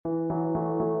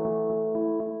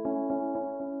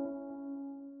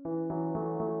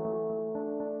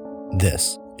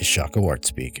This is Shaco Art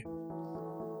Speak.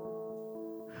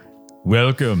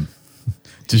 Welcome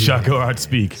to Shaco Art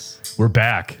Speak. We're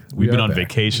back. We've been on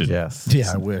vacation. Yes.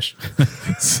 Yeah, I wish.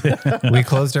 We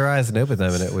closed our eyes and opened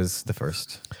them, and it was the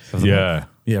first of the month.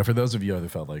 Yeah. Yeah, for those of you that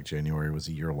felt like January was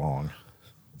a year long,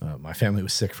 my family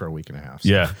was sick for a week and a half. So.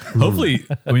 Yeah. Hopefully,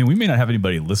 I mean, we may not have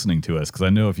anybody listening to us because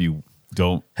I know if you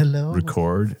don't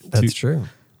record That's true.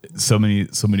 so many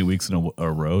weeks in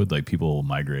a row, like people will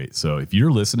migrate. So if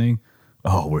you're listening,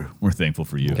 we're thankful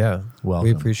for you. Yeah. Welcome.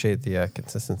 We appreciate the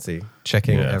consistency,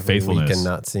 checking every week faithfulness. and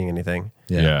not seeing anything.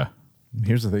 Yeah.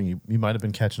 Here's the thing: you might have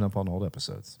been catching up on old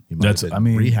episodes. You might have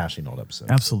been rehashing old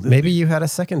episodes. Absolutely. Maybe you had a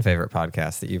second favorite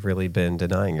podcast that you've really been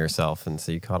denying yourself, and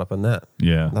so you caught up on that.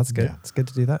 Yeah. That's good. Yeah. It's good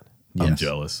to do that. I'm Yes.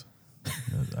 jealous.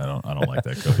 I don't like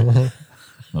that, Cody.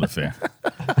 Not a fan.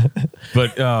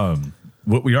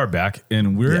 But we are back,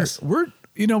 and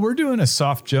we're doing a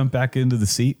soft jump back into the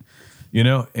seat, and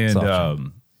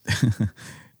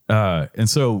and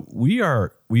so we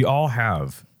all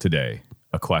have today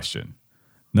a question.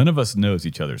 None of us knows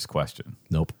each other's question.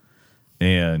 Nope.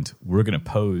 And we're going to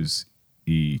pose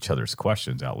each other's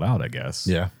questions out loud, I guess.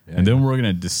 Yeah. And then we're going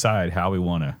to decide how we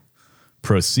want to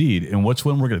proceed and which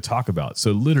one we're going to talk about.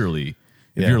 So literally,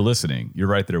 if you're listening, you're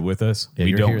right there with us. Yeah, we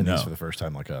you're don't hearing know. these for the first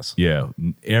time like us. Yeah.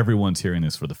 Everyone's hearing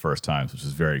this for the first time, which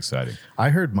is very exciting.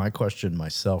 I heard my question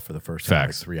myself for the first time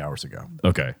Facts. like 3 hours ago.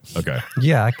 Okay.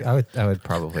 Yeah, I would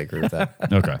probably agree with that.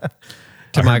 Okay.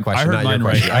 To my question, not your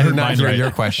question. I did not hear right.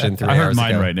 your question 3 I heard hours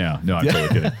mine ago. right now. No, I'm totally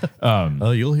kidding.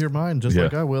 Oh, you'll hear mine just Yeah.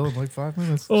 like I will in like 5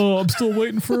 minutes. Oh, I'm still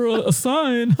waiting for a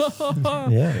sign.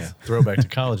 Yeah. Throwback to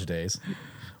college days.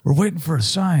 We're waiting for a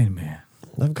sign, man.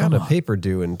 I've got a paper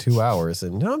due in 2 hours,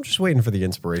 and now I'm just waiting for the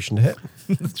inspiration to hit.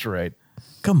 That's right.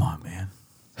 Come on, man.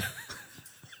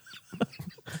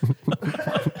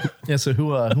 Yeah. So who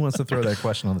wants to throw that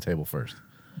question on the table first?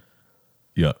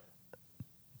 Yeah.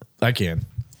 I can.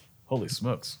 Holy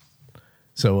smokes.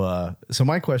 So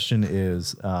my question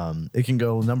is, it can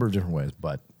go a number of different ways,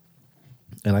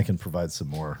 and I can provide some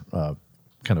more,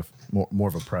 kind of more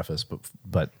of a preface,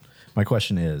 but my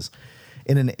question is,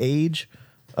 in an age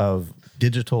of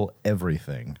digital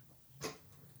everything,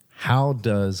 how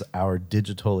does our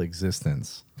digital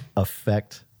existence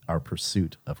affect our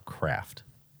pursuit of craft?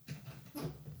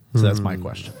 So that's my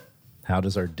question. How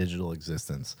does our digital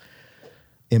existence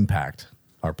impact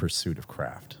our pursuit of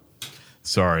craft?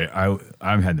 Sorry, I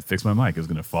had to fix my mic. It was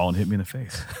going to fall and hit me in the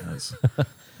face.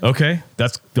 Okay,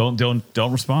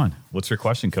 don't respond. What's your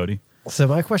question, Cody? So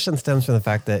my question stems from the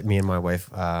fact that me and my wife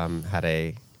had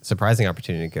a surprising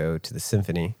opportunity to go to the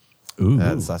symphony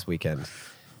this last weekend,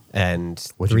 and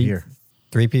What'd you hear?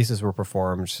 three pieces were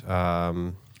performed.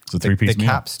 So three-piece The meal.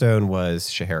 capstone was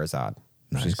Scheherazade,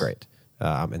 which is Nice. great,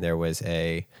 and there was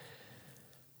the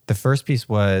first piece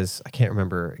was, I can't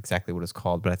remember exactly what it's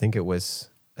called, but I think it was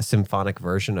a symphonic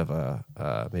version of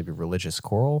a maybe religious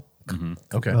choral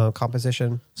Okay.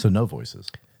 composition. So no voices.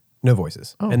 No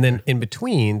voices. Oh, and then in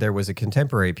between, there was a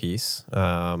contemporary piece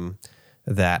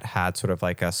that had sort of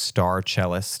like a star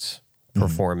cellist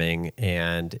performing,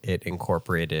 and it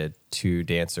incorporated 2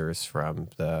 dancers from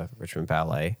the Richmond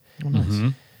Ballet.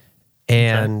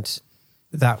 And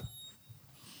that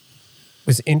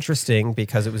was interesting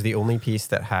because it was the only piece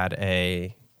that had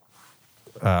a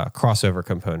crossover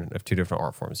component of 2 different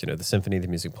art forms, the symphony, the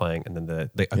music playing, and then the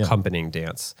accompanying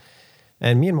dance.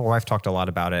 And me and my wife talked a lot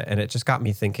about it, and it just got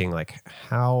me thinking, like,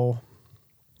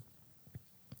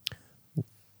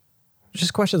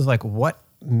 just questions like, what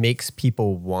makes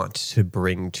people want to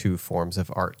bring 2 forms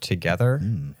of art together?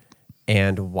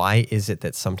 And why is it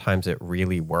that sometimes it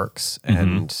really works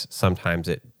and sometimes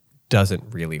it doesn't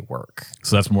really work?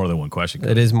 So that's more than one question,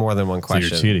 Cody. It is more than one So question.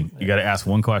 you're cheating. You got to ask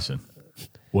one question.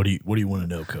 What do you want to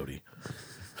know, Cody?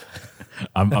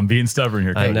 I'm being stubborn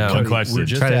here, Cody. I know. One Cody, question. we're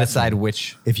just Trying to asking. decide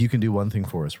which. If you can do one thing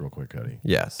for us real quick, Cody.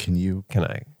 Yes. Can you Can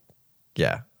I?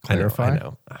 Yeah. Clarify? I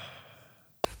know.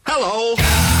 Hello.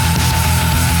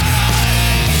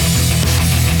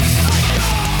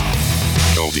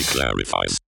 Cody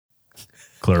clarifies.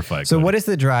 Clarify. So Cody. what is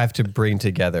the drive to bring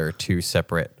together 2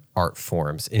 separate art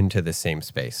forms into the same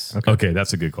space? Okay,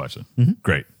 that's a good question.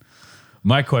 Great.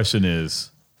 My question is,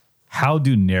 how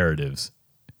do narratives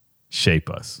shape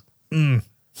us?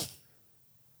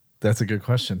 That's a good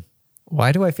question.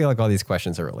 Why do I feel like all these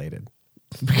questions are related?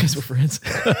 Because we're friends.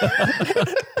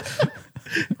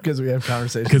 Because we have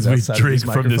conversations. Because we outside of drink these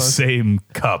from the microphones. same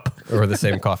cup. Or the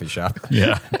same coffee shop,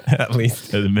 Yeah, at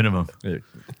least. at the minimum.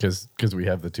 Because we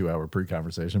have the 2-hour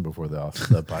pre-conversation before the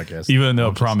podcast. Even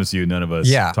though I promise you, none of us.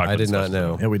 Yeah, talked I about did this not question.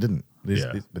 know. Yeah, we didn't.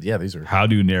 Yeah. But yeah, these are. How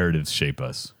do narratives shape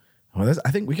us? Well,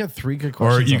 I think we got 3 good Or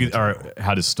questions. you could, or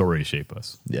how does story shape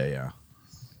us? Yeah.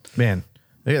 Man,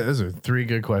 yeah, those are 3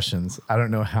 good questions. I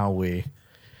don't know how we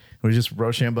just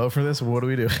Rochambeau for this, or what do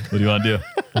we do? What do you want to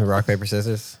do? Rock, paper,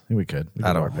 scissors? I think we could. We I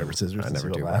could don't. rock, paper, scissors. I and never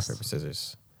see do what rock, lasts. paper,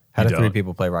 scissors. How You do 3 don't?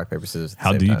 people play rock, paper, scissors? At the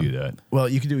How same do you time? do that? Well,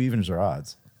 you can do evens or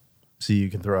odds. So you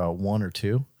can throw out 1 or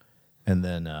 2, and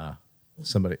then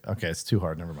somebody. Okay, it's too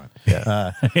hard. Never mind.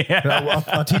 Yeah.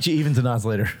 I'll teach you evens and odds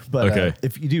later. But Okay.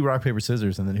 if you do rock, paper,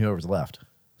 scissors, and then whoever's left.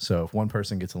 So if one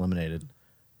person gets eliminated,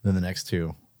 then the next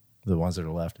 2, the ones that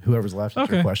are left, whoever's left, it's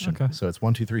your Okay, question. okay. So it's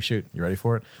 1, 2, 3, shoot. You ready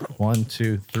for it? 1,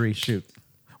 2, 3, shoot.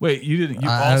 Wait, you didn't. You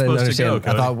I all didn't supposed to understand. go. I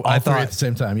Cody. thought- All 3 at the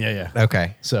same time. Yeah.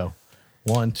 Okay. So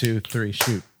 1, 2, 3,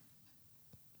 shoot.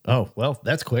 Oh, well,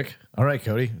 that's quick. All right,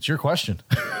 Cody, it's your question.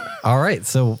 All right.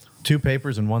 So 2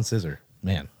 papers and 1 scissor.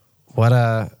 Man. what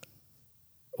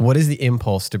is the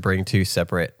impulse to bring 2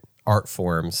 separate art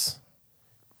forms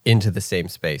into the same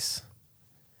space?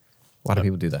 Why do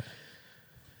people do that?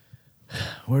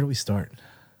 Where do we start?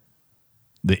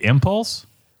 The impulse.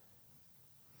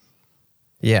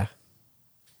 Yeah.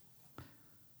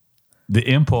 The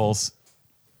impulse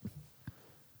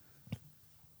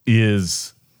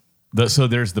is so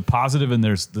there's the positive and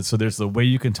there's the way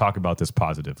you can talk about this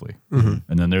positively, and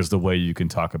then there's the way you can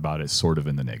talk about it sort of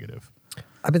in the negative,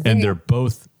 I've been and thinking. they're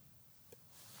both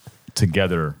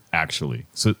together actually.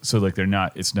 So like they're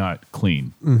not. It's not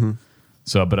clean.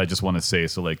 So, but I just want to say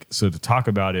so to talk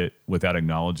about it without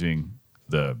acknowledging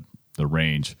the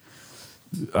range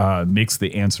makes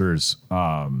the answers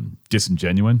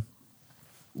disingenuous.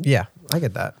 Yeah, I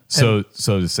get that. So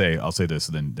to say, I'll say this,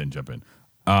 and then jump in.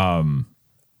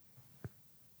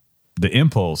 The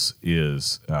impulse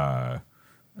is sort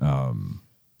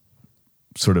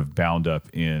of bound up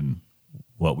in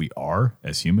what we are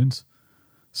as humans.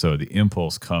 So the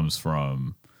impulse comes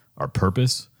from our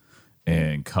purpose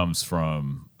and comes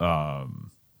from a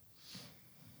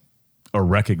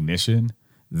recognition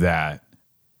that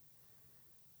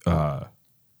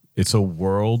it's a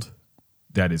world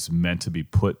that is meant to be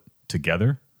put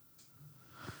together.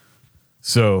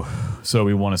 So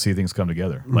we want to see things come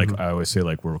together. Like I always say,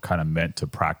 like we're kind of meant to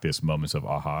practice moments of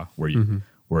aha, where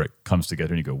where it comes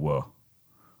together and you go, whoa,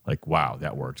 like wow,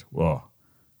 that worked. Whoa,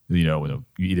 when you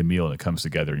eat a meal and it comes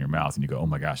together in your mouth and you go, oh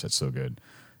my gosh, that's so good.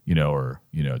 Or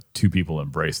 2 people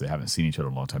embrace, they haven't seen each other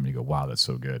in a long time and you go, wow, that's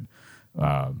so good.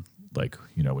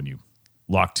 When you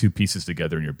lock 2 pieces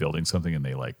together and you're building something and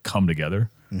they like come together,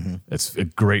 it's a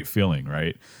great feeling,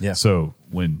 right? Yeah. So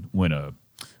when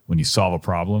you solve a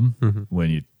problem, when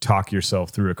you talk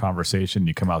yourself through a conversation,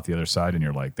 you come out the other side and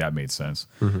you're like, that made sense.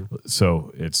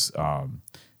 So it's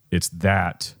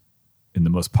that in the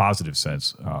most positive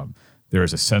sense. There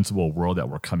is a sensible world that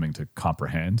we're coming to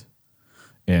comprehend.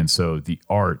 And so the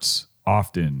arts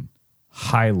often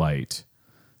highlight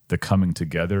the coming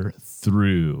together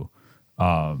through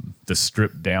the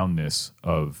stripped downness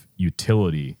of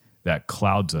utility that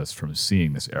clouds us from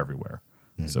seeing this everywhere.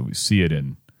 So we see it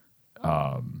in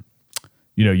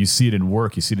you see it in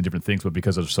work, you see it in different things, but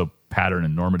because it's so pattern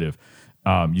and normative,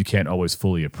 you can't always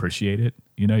fully appreciate it.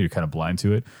 You're kind of blind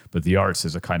to it. But the arts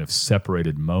as a kind of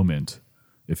separated moment,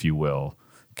 if you will,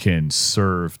 can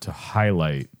serve to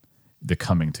highlight the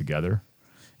coming together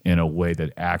in a way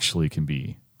that actually can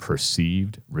be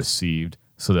perceived, received,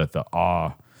 so that the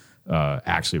awe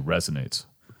actually resonates.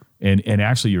 And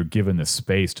actually you're given the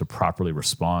space to properly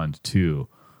respond to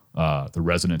the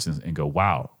resonance and go,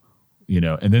 wow.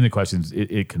 And then the question is,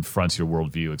 it confronts your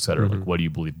worldview, et cetera. Like, what do you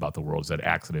believe about the world? Is that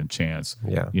accident, chance?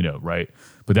 Yeah. Right?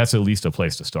 But that's at least a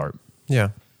place to start. Yeah,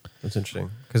 that's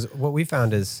interesting. Because what we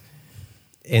found is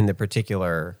in the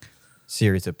particular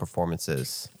series of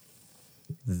performances,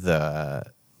 the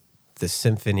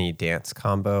symphony dance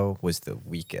combo was the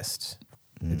weakest.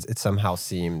 It somehow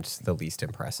seemed the least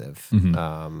impressive.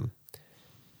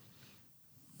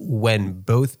 When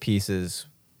both pieces,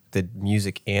 the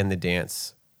music and the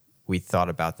dance, we thought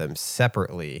about them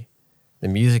separately. The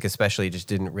music especially just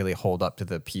didn't really hold up to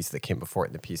the piece that came before it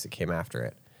and the piece that came after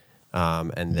it.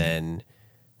 And then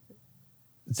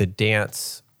the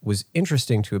dance was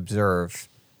interesting to observe,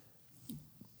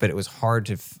 but it was hard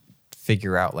to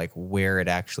figure out like where it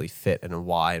actually fit and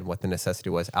why and what the necessity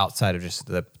was outside of just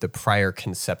the prior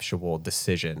conceptual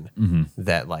decision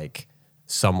that like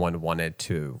someone wanted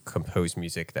to compose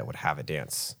music that would have a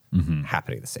dance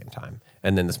happening at the same time.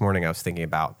 And then this morning I was thinking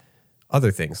about other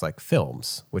things like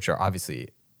films, which are obviously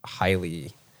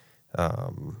highly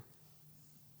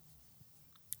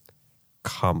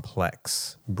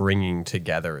complex bringing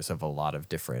togethers of a lot of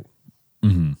different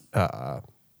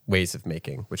ways of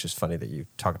making, which is funny that you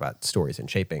talk about stories and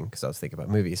shaping because I was thinking about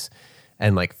movies.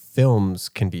 And like films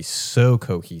can be so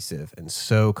cohesive and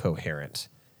so coherent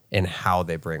in how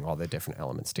they bring all the different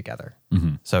elements together.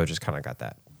 So it just kind of got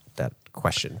that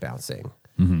question bouncing.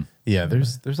 Yeah,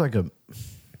 there's like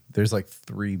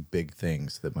three big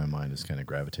things that my mind is kind of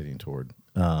gravitating toward.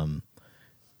 And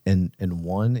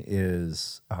one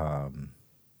is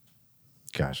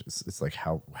gosh, it's like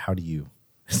how do you,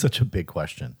 it's such a big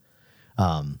question.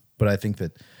 But I think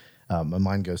that my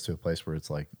mind goes to a place where it's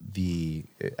like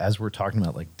as we're talking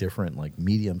about like different like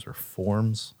mediums or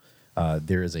forms,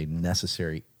 there is a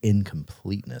necessary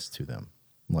incompleteness to them.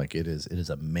 Like it is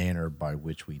a manner by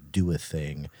which we do a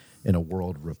thing in a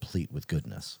world replete with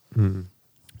goodness.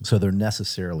 So they're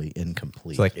necessarily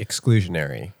incomplete. It's like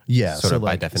exclusionary. Yeah, Sort so of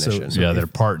by like- definition. Yeah, they're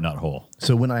part, not whole.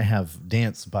 So when I have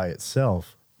dance by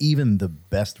itself, even the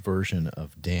best version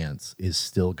of dance is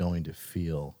still going to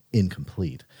feel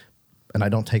incomplete. And I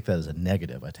don't take that as a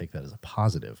negative. I take that as a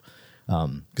positive.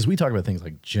 Because we talk about things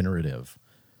like generative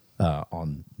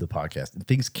on the podcast. And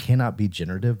things cannot be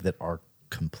generative that are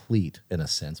complete in a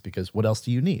sense, because what else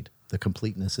do you need? The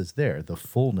completeness is there. The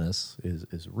fullness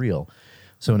is real.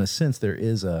 So in a sense, there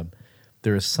is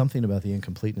something about the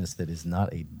incompleteness that is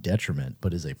not a detriment,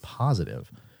 but is a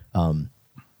positive.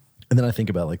 And then I think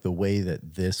about like the way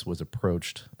that this was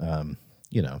approached,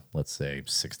 let's say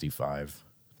 65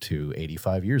 to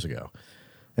 85 years ago.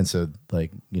 And so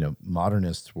like,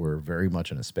 modernists were very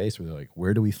much in a space where they're like,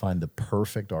 where do we find the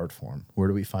perfect art form? Where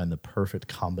do we find the perfect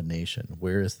combination?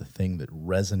 Where is the thing that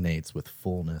resonates with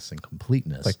fullness and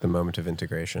completeness? Like the moment of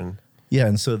integration. Yeah,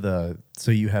 and so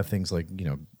you have things like,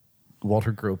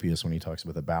 Walter Gropius, when he talks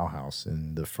about the Bauhaus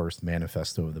in the first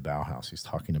manifesto of the Bauhaus, he's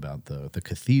talking about the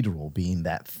cathedral being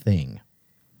that thing.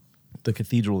 The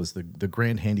cathedral is the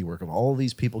grand handiwork of all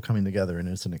these people coming together, and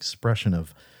it's an expression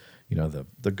of, the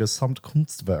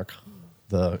Gesamtkunstwerk,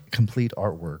 the complete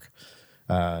artwork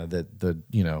that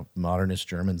the modernist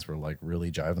Germans were like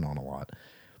really jiving on a lot.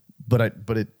 But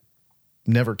it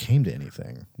never came to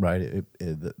anything, right?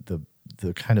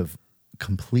 The kind of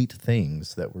complete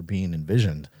things that were being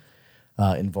envisioned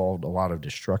involved a lot of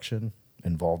destruction,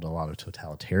 involved a lot of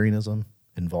totalitarianism,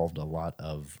 involved a lot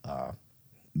of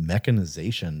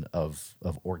mechanization of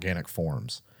organic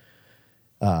forms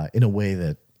in a way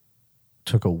that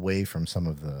took away from some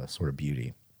of the sort of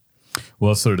beauty.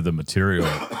 Well, sort of the material.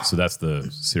 So that's the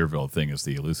Searville thing, is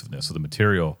the elusiveness. So the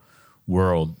material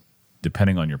world,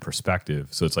 depending on your perspective.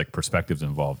 So it's like perspectives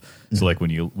involved. So like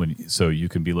so you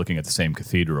can be looking at the same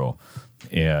cathedral,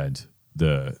 and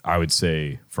I would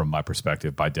say from my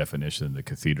perspective, by definition, the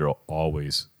cathedral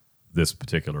always, this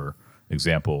particular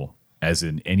example, as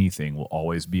in anything, will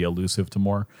always be elusive to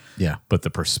more. Yeah. But the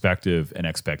perspective and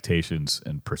expectations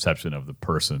and perception of the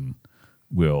person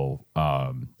will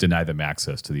deny them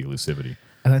access to the elusivity.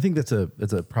 And I think it's a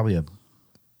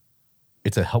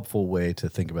helpful way to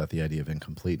think about the idea of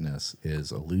incompleteness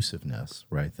is elusiveness,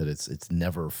 right? That it's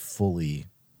never fully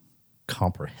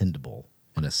comprehensible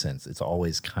in a sense. It's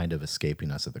always kind of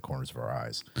escaping us at the corners of our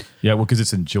eyes. Yeah, well, because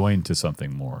it's enjoined to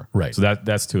something more. Right. So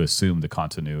that's to assume the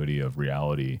continuity of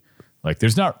reality. Like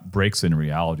there's not breaks in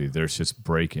reality. There's just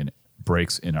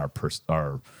breaks in our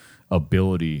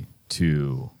ability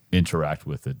to interact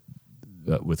with it,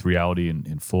 with reality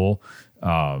in full.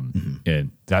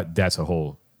 And that's a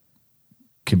whole,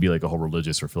 can be like a whole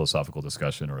religious or philosophical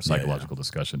discussion or a psychological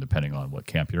discussion, depending on what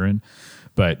camp you're in.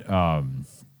 But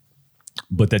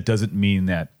that doesn't mean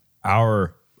that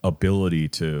our ability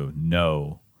to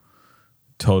know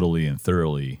totally and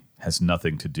thoroughly has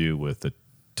nothing to do with the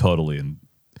total and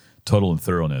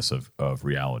thoroughness of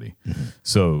reality.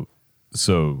 So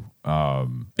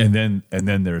and then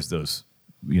there's those,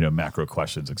 macro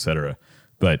questions, et cetera.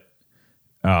 But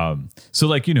so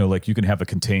like you can have a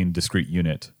contained discrete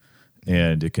unit,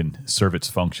 and it can serve its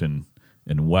function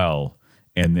and well,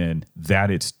 and then that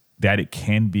it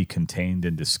can be contained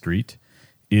and discrete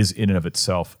is in and of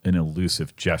itself an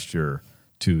elusive gesture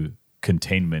to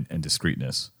containment and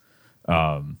discreteness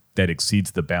that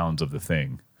exceeds the bounds of the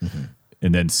thing,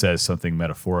 and then says something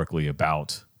metaphorically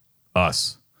about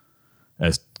us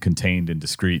as contained and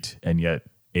discrete, and yet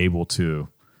able to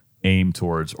aim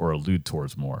towards or allude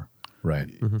towards more. Right.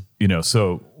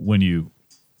 So when you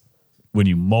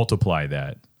multiply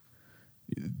that,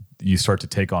 you start to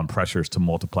take on pressures to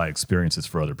multiply experiences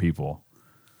for other people.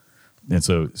 And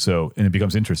so and it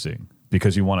becomes interesting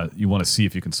because you want to see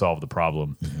if you can solve the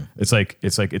problem. It's like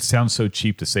it sounds so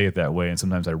cheap to say it that way, and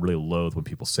sometimes I really loathe when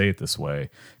people say it this way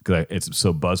because it's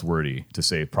so buzzwordy to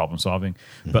say problem solving.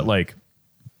 But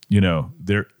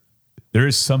there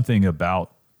is something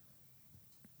about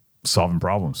solving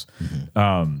problems,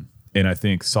 and I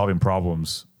think solving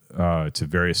problems to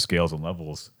various scales and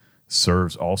levels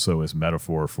serves also as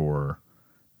metaphor for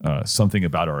something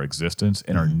about our existence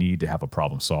and our need to have a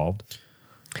problem solved.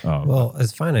 Well,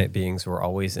 as finite beings, we're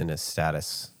always in a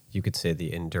status, you could say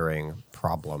the enduring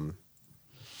problem,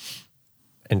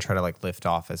 and try to like lift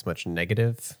off as much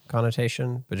negative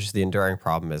connotation, but just the enduring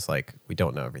problem is like, we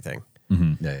don't know everything.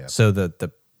 Yeah. So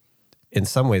the in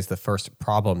some ways, the first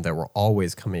problem that we're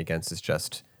always coming against is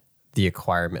just the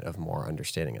acquirement of more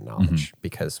understanding and knowledge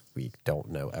because we don't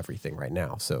know everything right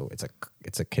now. So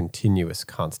it's a continuous,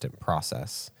 constant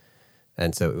process.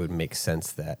 And so it would make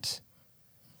sense that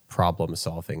problem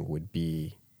solving would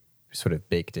be sort of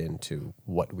baked into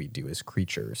what we do as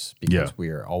creatures because we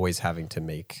are always having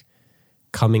to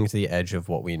coming to the edge of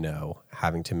what we know,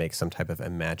 having to make some type of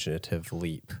imaginative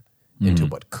leap into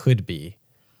what could be,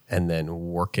 and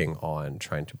then working on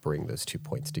trying to bring those 2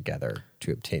 points together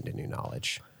to obtain a new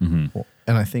knowledge. Well,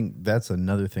 and I think that's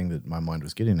another thing that my mind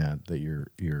was getting at that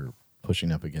you're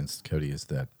pushing up against, Cody, is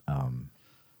that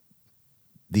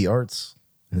the arts,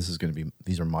 and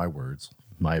these are my words,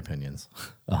 my opinions,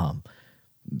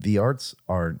 the arts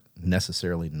are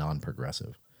necessarily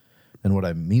non-progressive. And what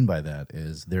I mean by that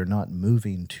is they're not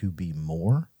moving to be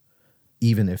more,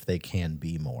 even if they can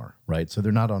be more, right? So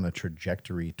they're not on a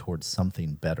trajectory towards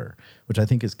something better, which I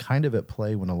think is kind of at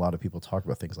play when a lot of people talk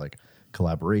about things like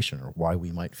collaboration or why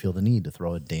we might feel the need to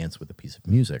throw a dance with a piece of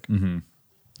music,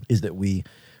 is that we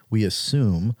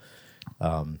assume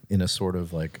in a sort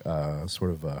of like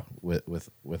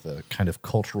with a kind of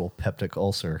cultural peptic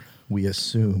ulcer, we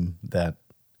assume that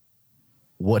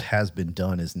what has been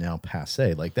done is now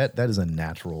passé. Like that is a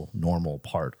natural, normal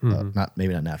part.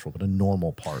 Maybe not natural, but a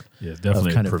normal part. Yeah, definitely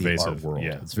of kind pervasive. Of the art world.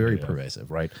 Yeah. It's very pervasive,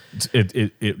 right?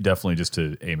 It definitely, just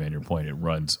to amen your point, it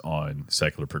runs on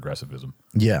secular progressivism.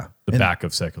 Yeah, The back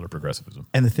of secular progressivism.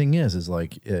 And the thing is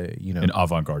like you know, And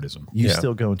avant-gardism. you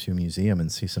still go into a museum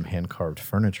and see some hand carved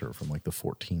furniture from like the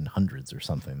 1400s or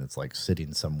something that's like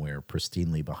sitting somewhere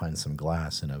pristinely behind some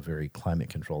glass in a very climate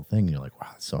controlled thing. And you're like, wow,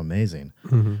 that's so amazing.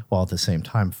 While at the same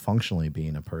time, functionally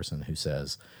being a person who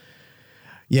says,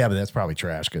 yeah, but that's probably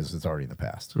trash because it's already in the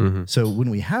past. So when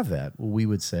we have that, we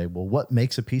would say, well, what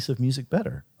makes a piece of music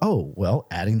better? Oh, well,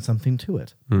 adding something to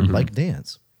it, like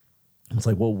dance. It's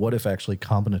like, well, what if actually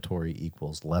combinatory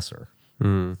equals lesser?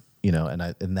 You know,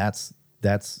 and that's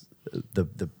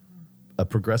a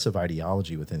progressive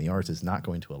ideology within the arts is not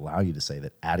going to allow you to say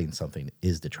that adding something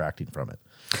is detracting from it.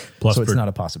 Plus so it's not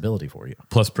a possibility for you.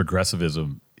 Plus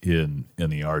progressivism in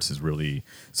the arts is really,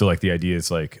 so like the idea is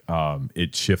like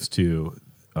it shifts to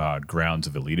grounds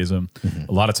of elitism.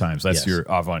 A lot of times that's your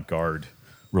avant-garde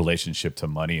relationship to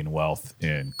money and wealth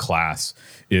and class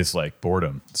is like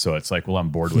boredom. So it's like, well, I'm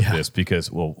bored with this because,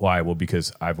 well, why? Well,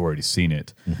 because I've already seen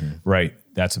it, right?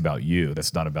 That's about you.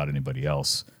 That's not about anybody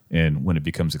else. And when it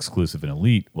becomes exclusive and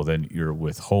elite, well, then you're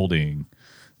withholding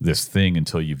this thing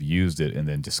until you've used it and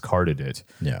then discarded it.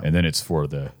 Yeah. And then it's for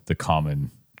the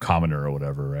commoner or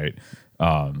whatever, right?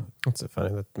 That's so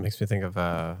funny. That makes me think of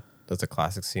there's a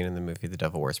classic scene in the movie The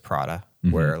Devil Wears Prada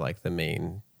where like the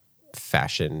main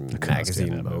fashion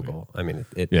magazine mogul. I mean,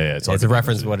 it's a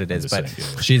reference to what it is, but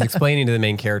she's explaining to the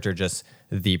main character just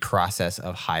the process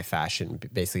of high fashion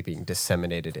basically being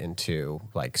disseminated into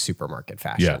like supermarket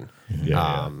fashion.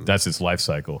 That's its life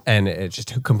cycle. And it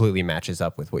just completely matches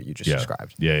up with what you just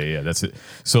described. Yeah. That's it.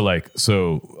 So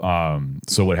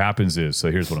what happens is,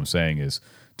 so here's what I'm saying is,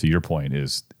 to your point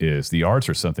is the arts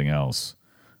are something else,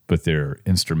 but they're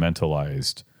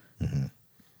instrumentalized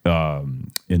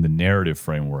in the narrative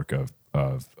framework of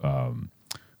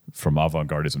from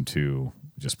avant-gardism to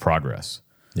just progress.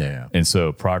 Yeah. And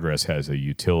so progress has a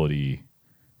utility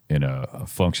and a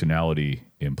functionality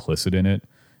implicit in it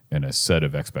and a set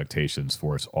of expectations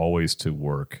for us always to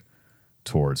work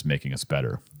towards making us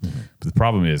better. But the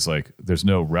problem is like there's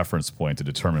no reference point to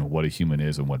determine what a human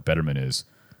is and what betterment is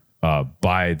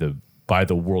by the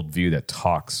worldview that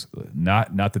talks,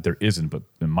 not that there isn't, but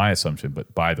in my assumption,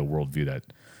 but by the worldview that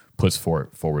puts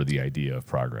forward the idea of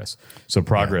progress. So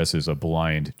progress is a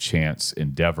blind chance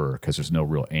endeavor because there's no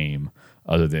real aim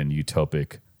other than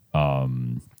utopic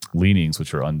leanings,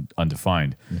 which are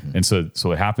undefined. And so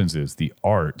what happens is the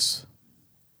arts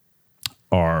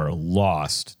are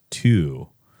lost to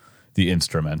the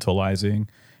instrumentalizing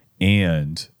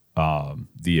and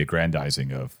the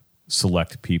aggrandizing of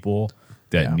select people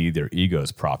that need their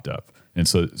egos propped up. And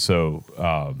so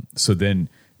then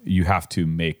you have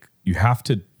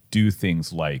to do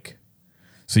things like,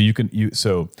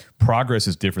 so progress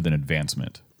is different than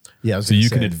advancement. Yeah. So you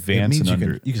can advance and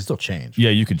you can still change. Yeah,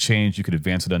 you can change. You could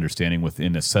advance an understanding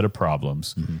within a set of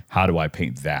problems. How do I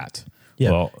paint that?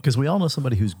 Yeah, because we all know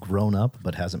somebody who's grown up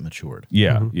but hasn't matured.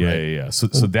 Yeah, yeah. So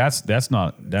that's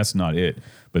not it.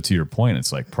 But to your point,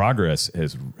 it's like progress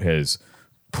has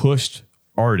pushed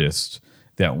artists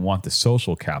that want the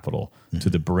social capital to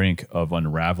the brink of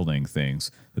unraveling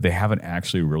things that they haven't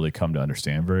actually really come to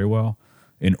understand very well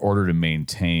in order to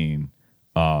maintain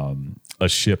a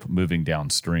ship moving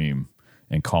downstream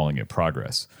and calling it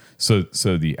progress. So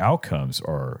the outcomes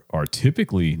are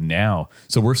typically now.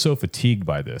 So we're so fatigued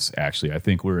by this. Actually, I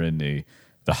think we're in the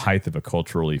height of a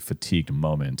culturally fatigued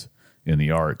moment in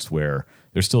the arts where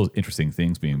there's still interesting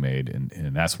things being made,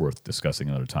 and that's worth discussing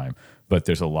another time. But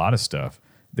there's a lot of stuff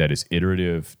that is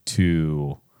iterative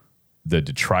to the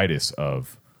detritus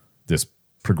of this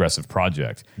progressive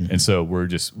project. And so we're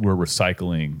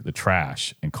recycling the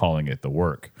trash and calling it the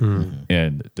work.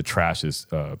 And the trash is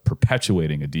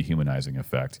perpetuating a dehumanizing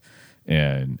effect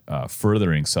and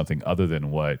furthering something other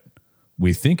than what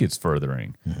we think it's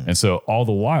furthering. And so all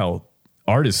the while,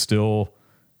 art is still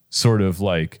sort of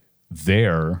like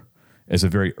there as a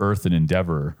very earthen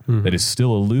endeavor that is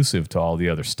still elusive to all the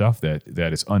other stuff that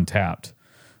is untapped,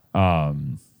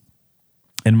 and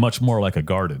much more like a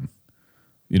garden.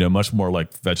 Much more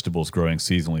like vegetables growing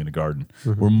seasonally in a garden.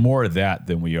 We're more of that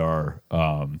than we are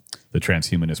the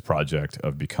transhumanist project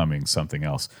of becoming something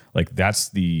else. Like that's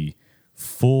the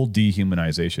full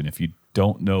dehumanization. If you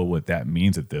don't know what that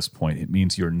means at this point, it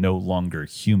means you're no longer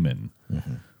human.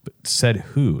 But said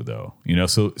who though?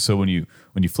 So when you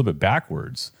flip it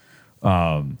backwards,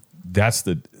 there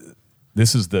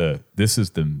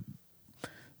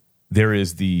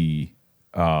is the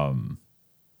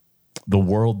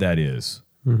world that is.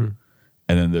 And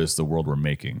then there's the world we're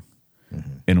making.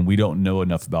 And we don't know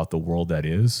enough about the world that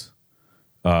is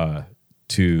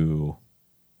to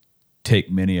take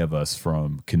many of us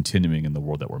from continuing in the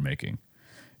world that we're making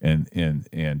and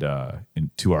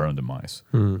to our own demise.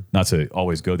 Not to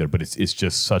always go there, but it's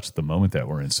just such the moment that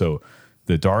we're in. So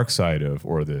the dark side of,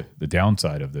 or the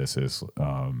downside of this is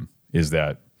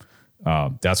that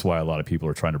that's why a lot of people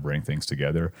are trying to bring things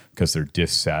together, because they're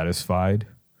dissatisfied.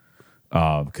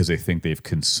 Because they think they've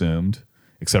consumed,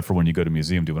 except for when you go to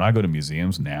museums. When I go to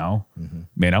museums now,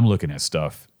 man, I'm looking at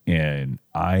stuff and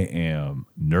I am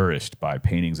nourished by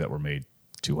paintings that were made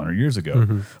 200 years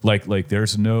ago. Like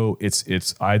there's no,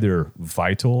 it's either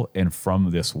vital and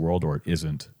from this world or it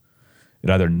isn't. It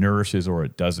either nourishes or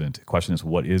it doesn't. The question is,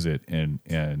 what is it?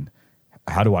 And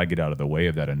how do I get out of the way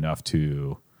of that enough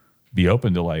to be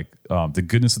open to like the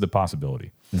goodness of the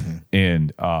possibility?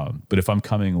 And, but if I'm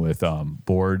coming with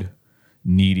bored,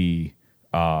 needy,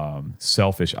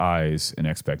 selfish eyes and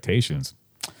expectations,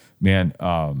 man,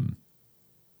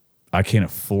 I can't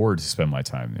afford to spend my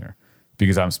time there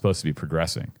because I'm supposed to be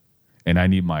progressing and I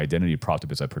need my identity propped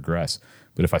up as I progress.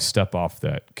 But if I step off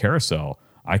that carousel,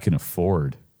 I can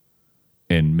afford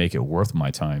and make it worth my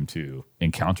time to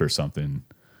encounter something,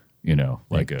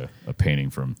 like a painting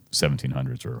from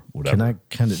 1700s or whatever. Can I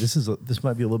kind of, this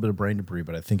might be a little bit of brain debris,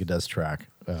 but I think it does track.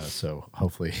 So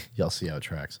hopefully y'all see how it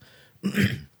tracks.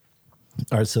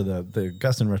 All right, so the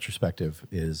Gustin retrospective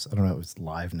is, I don't know if it's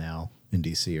live now in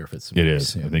DC or if it's... It is.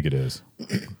 Soon. I think it is.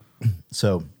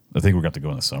 So... I think we're going to have to go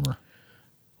in the summer.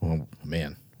 Well,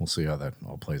 man, we'll see how that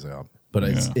all plays out. But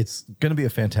it's going to be a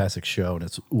fantastic show, and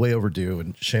it's way overdue,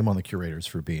 and shame on the curators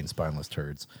for being spineless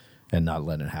turds and not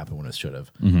letting it happen when it should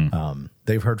have.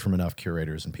 They've heard from enough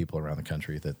curators and people around the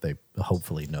country that they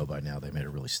hopefully know by now they made a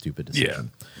really stupid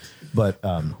decision. Yeah. But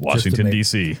Washington,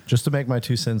 D.C. Just to make my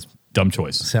 2 cents dumb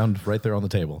choice sound right there on the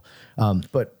table.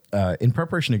 But in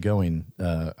preparation to going,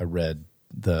 I read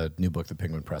the new book that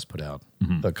Penguin Press put out,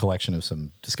 a collection of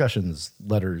some discussions,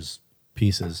 letters,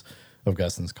 pieces of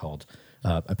Gustin's called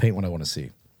I Paint What I Want to See.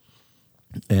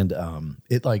 And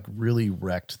it like really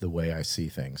wrecked the way I see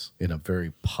things in a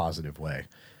very positive way,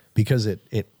 because it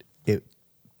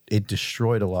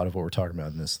destroyed a lot of what we're talking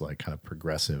about in this like kind of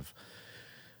progressive,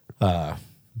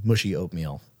 mushy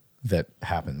oatmeal that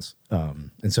happens.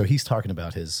 And so he's talking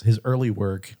about his early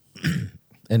work.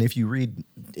 And if you read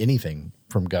anything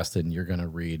from Gustin, you're going to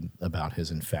read about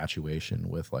his infatuation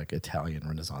with like Italian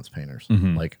Renaissance painters,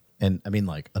 like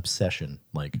obsession,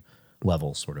 like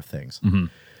level sort of things.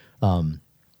 And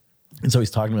so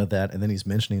he's talking about that, and then he's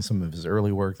mentioning some of his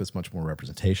early work that's much more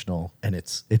representational, and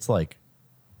it's like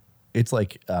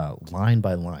line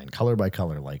by line, color by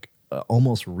color, like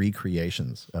almost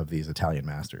recreations of these Italian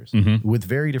masters with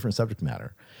very different subject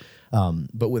matter,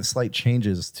 but with slight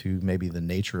changes to maybe the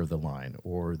nature of the line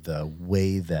or the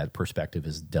way that perspective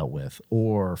is dealt with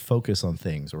or focus on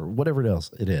things or whatever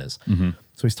else it is. So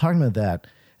he's talking about that.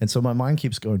 And so my mind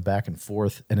keeps going back and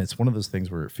forth, and it's one of those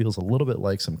things where it feels a little bit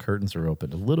like some curtains are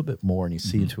opened a little bit more and you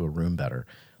see into a room better.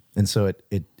 And so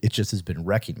it just has been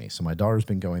wrecking me. So my daughter's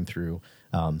been going through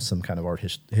some kind of art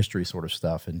history sort of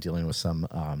stuff and dealing with some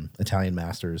Italian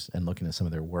masters and looking at some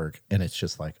of their work. And it's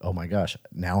just like, oh my gosh,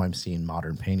 now I'm seeing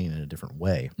modern painting in a different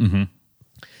way. Mm-hmm.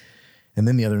 And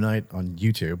then the other night on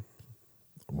YouTube,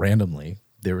 randomly,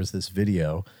 there was this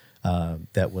video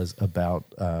that was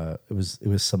about it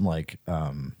was some like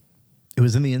it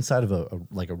was in the inside of a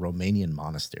Romanian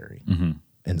monastery. Mm-hmm.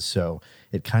 And so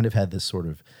it kind of had this sort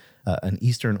of an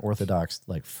Eastern Orthodox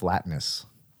like flatness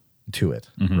to it,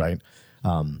 Mm-hmm. right?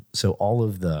 So all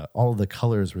of the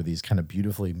colors were these kind of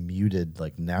beautifully muted,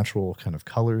 like natural kind of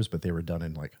colors, but they were done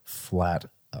in like flat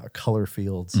color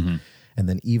fields. Mm-hmm. And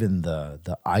then even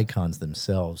the icons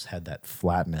themselves had that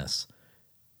flatness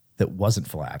that wasn't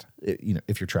flat,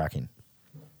 if you're tracking.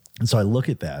 And so I look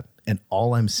at that, and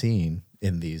all I'm seeing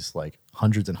in these like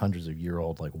hundreds and hundreds of year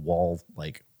old like wall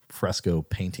like fresco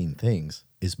painting things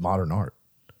is modern art.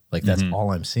 Like that's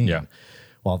all I'm seeing. Yeah.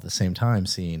 While at the same time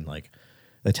seeing like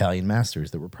Italian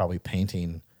masters that were probably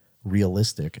painting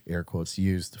realistic, air quotes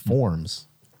used, forms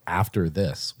after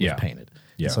this was painted.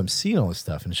 Yeah. And so I'm seeing all this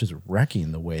stuff, and it's just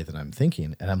wrecking the way that I'm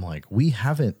thinking. And I'm like, we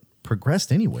haven't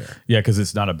progressed anywhere. Yeah, because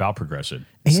it's not about progression.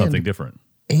 It's something different.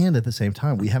 And at the same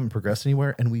time, we haven't progressed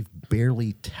anywhere, and we've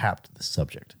barely tapped the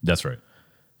subject. That's right.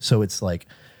 So it's like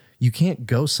you can't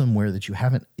go somewhere that you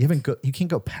can't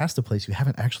go past a place you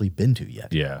haven't actually been to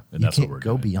yet. Yeah, and you that's can't what we're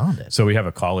go doing. beyond it. So we have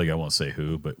a colleague, I won't say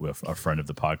who, but with a friend of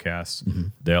the podcast,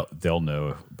 Mm-hmm. they'll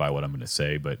know by what I'm going to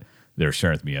say, but they were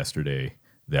sharing with me yesterday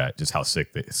that just how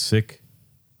sick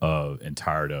of and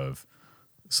tired of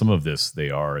some of this they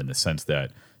are, in the sense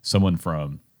that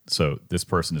so this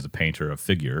person is a painter of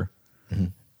figure,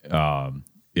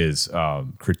 is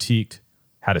critiqued,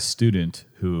 had a student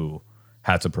who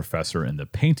has a professor in the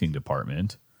painting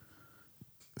department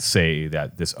say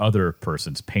that this other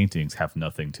person's paintings have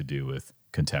nothing to do with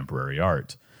contemporary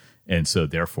art. And so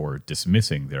therefore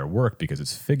dismissing their work because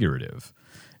it's figurative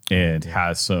and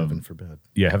has some... Heaven forbid.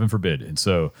 Yeah, heaven forbid. And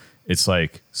so it's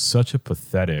like such a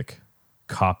pathetic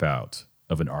cop-out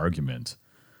of an argument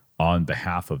on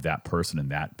behalf of that person in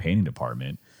that painting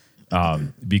department,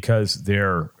 because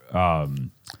they're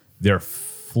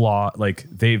flawed. Like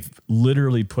they've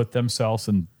literally put themselves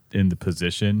in the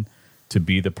position to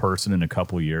be the person in a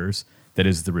couple years that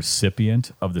is the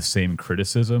recipient of the same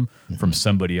criticism from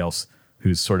somebody else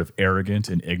who's sort of arrogant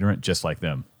and ignorant, just like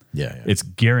them. Yeah.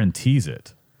 It guarantees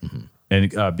it.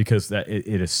 And because that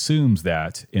it assumes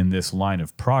that in this line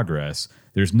of progress,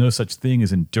 there's no such thing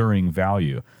as enduring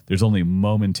value. There's only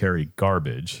momentary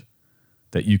garbage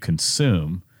that you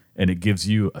consume, and it gives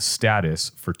you a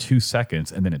status for 2 seconds,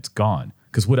 and then it's gone.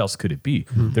 Because what else could it be?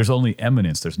 There's only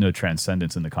eminence. There's no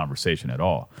transcendence in the conversation at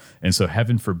all. And so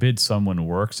heaven forbid someone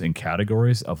works in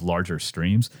categories of larger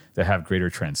streams that have greater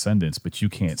transcendence, but you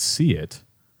can't see it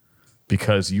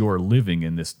because you're living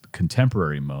in this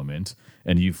contemporary moment,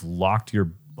 and you've locked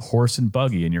your horse and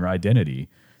buggy and your identity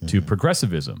to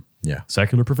progressivism,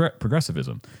 secular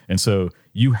progressivism. And so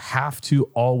you have to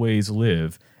always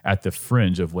live at the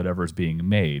fringe of whatever's being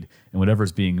made, and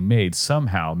whatever's being made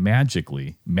somehow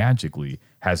magically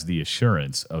has the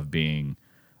assurance of being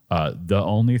the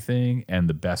only thing and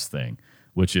the best thing,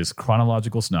 which is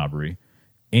chronological snobbery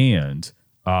and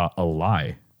a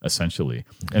lie, essentially.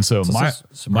 And so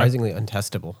surprisingly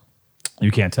untestable.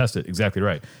 You can't test it. Exactly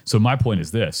right. So my point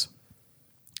is this: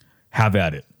 have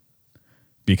at it,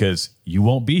 because you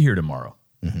won't be here tomorrow.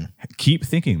 Keep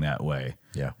thinking that way.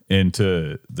 Yeah. And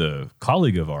to the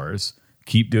colleague of ours,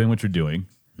 keep doing what you're doing,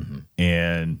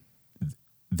 and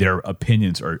their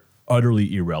opinions are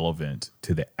utterly irrelevant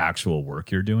to the actual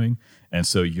work you're doing. And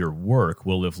so your work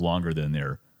will live longer than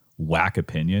their whack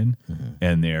opinion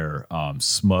and their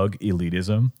smug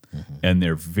elitism and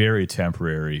their very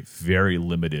temporary, very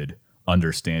limited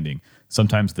understanding.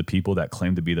 Sometimes the people that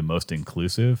claim to be the most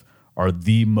inclusive are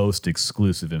the most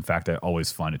exclusive. In fact, I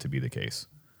always find it to be the case.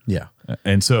 Yeah.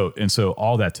 And so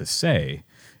all that to say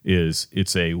is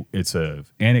it's a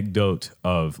anecdote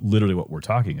of literally what we're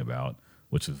talking about,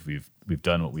 which is we've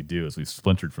done what we do is we've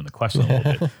splintered from the question a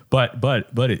little bit. But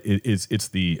it's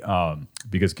the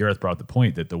because Gareth brought up the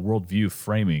point that the worldview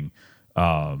framing,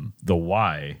 the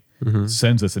why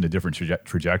sends us into different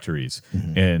trajectories.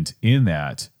 And in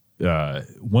that,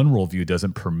 one worldview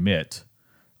doesn't permit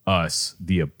us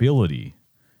the ability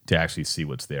to actually see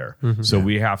what's there. So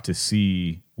we have to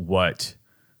see what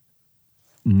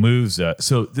moves us.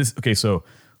 So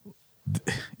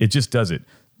it just does it.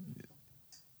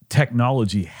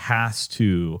 Technology has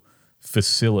to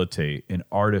facilitate an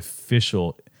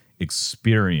artificial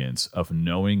experience of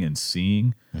knowing and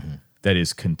seeing that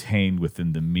is contained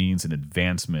within the means and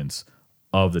advancements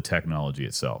of the technology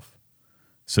itself.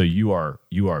 So you are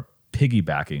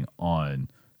piggybacking on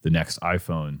the next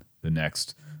iPhone, the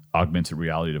next augmented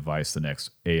reality device, the next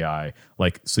AI.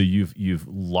 Like, so you've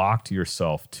locked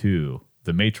yourself to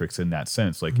the matrix in that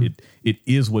sense. Like it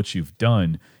is what you've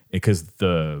done, because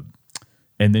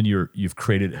and then you've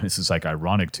created, this is like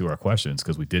ironic to our questions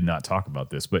because we did not talk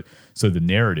about this, but so the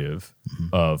narrative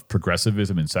of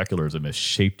progressivism and secularism has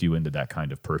shaped you into that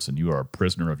kind of person. You are a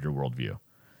prisoner of your worldview,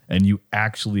 and you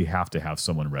actually have to have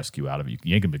someone rescue out of it.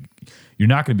 You're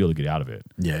not going to be able to get out of it.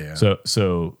 Yeah.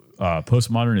 So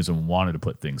postmodernism wanted to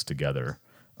put things together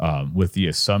with the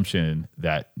assumption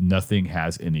that nothing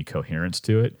has any coherence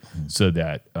to it, so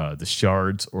that the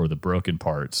shards or the broken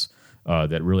parts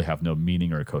that really have no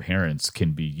meaning or coherence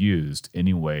can be used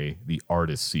any way the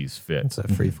artist sees fit. It's a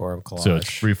free-form collage. So it's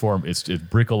freeform, it's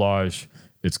bricolage,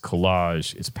 it's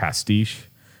collage, it's pastiche,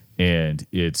 and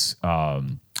it's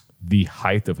the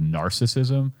height of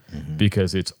narcissism,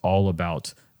 because it's all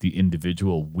about the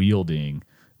individual wielding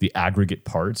the aggregate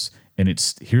parts. And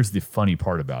here's the funny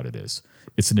part about it is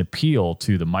it's an appeal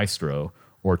to the maestro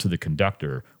or to the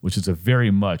conductor, which is a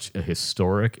very much a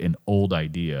historic and old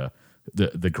idea.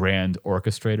 The grand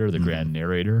orchestrator, the grand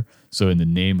narrator. So in the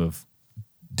name of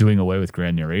doing away with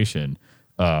grand narration,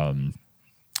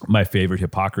 my favorite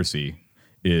hypocrisy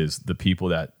is the people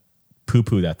that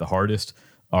poo-poo that the hardest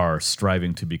are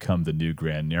striving to become the new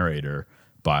grand narrator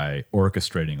by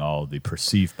orchestrating all the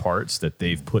perceived parts that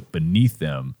they've put beneath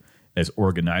them as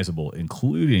organizable,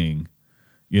 including,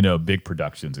 big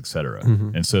productions, et cetera.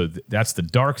 And so that's the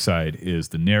dark side, is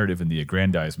the narrative and the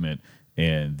aggrandizement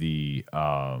and the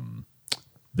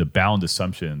bound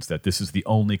assumptions that this is the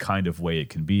only kind of way it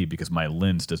can be because my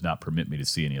lens does not permit me to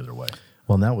see any other way.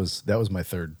 Well, and that was my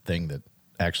third thing that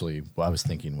actually I was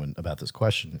thinking about this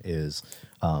question is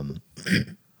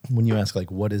when you ask,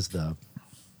 like, what is the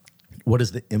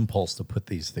impulse to put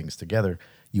these things together,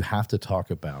 you have to talk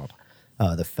about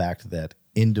the fact that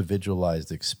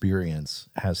individualized experience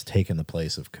has taken the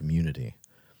place of community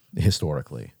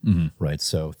historically, right?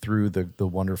 So through the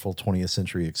wonderful 20th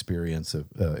century experiment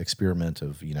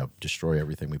of destroy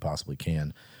everything we possibly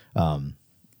can,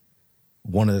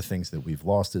 one of the things that we've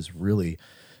lost is really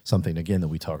something, again, that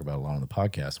we talk about a lot on the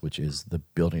podcast, which is the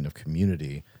building of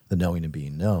community, the knowing and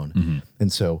being known.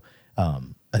 And so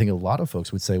I think a lot of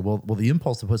folks would say, well, the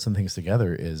impulse to put some things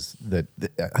together is that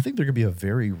I think there could be a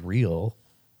very real,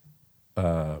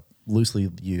 loosely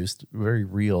used, very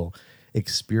real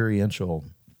experiential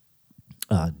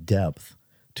depth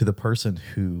to the person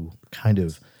who kind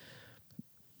of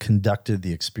conducted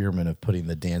the experiment of putting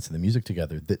the dance and the music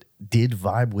together that did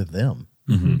vibe with them.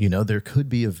 There could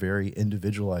be a very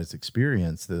individualized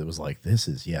experience that was like, this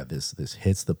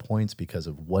hits the points because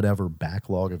of whatever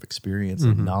backlog of experience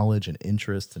and knowledge and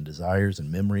interests and desires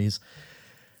and memories.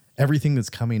 Everything that's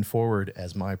coming forward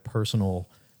as my personal,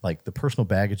 like the personal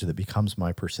baggage that becomes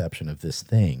my perception of this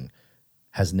thing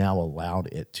has now allowed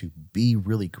it to be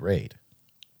really great.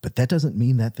 But that doesn't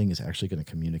mean that thing is actually going to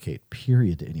communicate,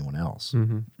 period, to anyone else,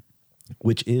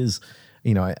 which is,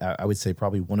 I would say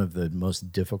probably one of the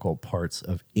most difficult parts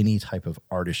of any type of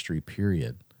artistry,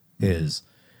 period, is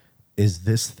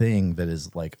this thing that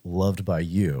is like loved by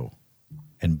you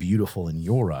and beautiful in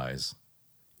your eyes,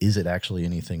 is it actually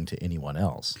anything to anyone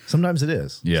else? Sometimes it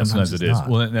is. Yeah, sometimes it is. Not.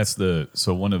 Well, that's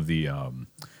one of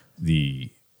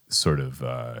the sort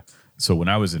of, so when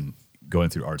I was going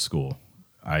through art school,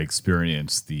 I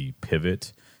experienced the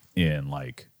pivot in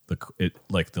like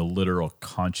the literal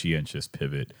conscientious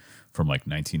pivot from like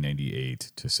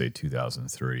 1998 to say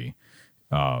 2003.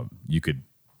 You could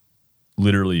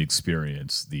literally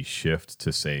experience the shift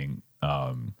to saying,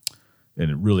 and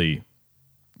it really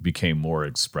became more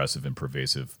expressive and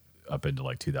pervasive up into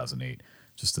like 2008.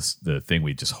 Just the thing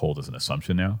we just hold as an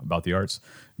assumption now about the arts,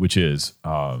 which is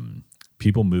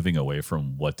people moving away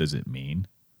from what does it mean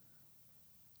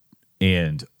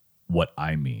and what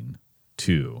I mean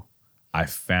to, I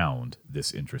found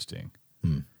this interesting.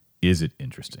 Is it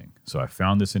interesting? So I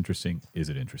found this interesting. Is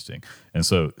it interesting? And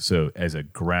so as a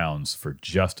grounds for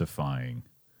justifying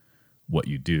what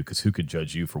you do, because who could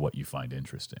judge you for what you find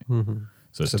interesting?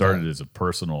 So it started as a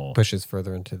personal, pushes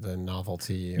further into the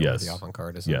novelty or the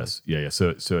avant-gardism. Yes. Yeah.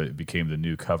 So it became the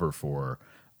new cover for,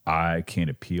 I can't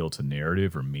appeal to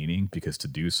narrative or meaning, because to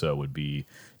do so would be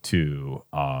to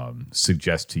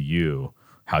suggest to you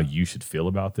how you should feel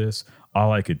about this.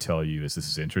 All I could tell you is this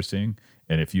is interesting,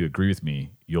 and if you agree with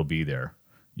me, you'll be there.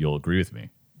 You'll agree with me.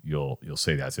 You'll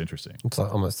say that's interesting. It's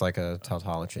almost like a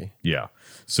tautology. Yeah.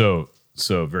 So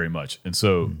very much. And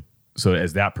so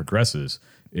as that progresses,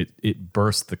 it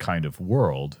bursts the kind of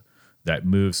world that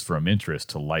moves from interest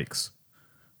to likes.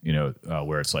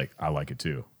 where it's like, I like it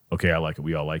too. Okay, I like it.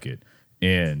 We all like it.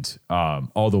 And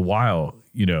all the while,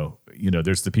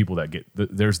 there's the people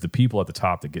there's the people at the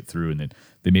top that get through, and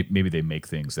then maybe they make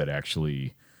things that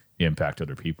actually impact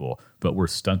other people, but we're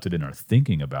stunted in our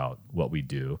thinking about what we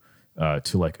do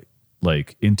to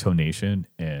like intonation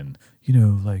and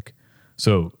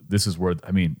so this is where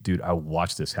dude, I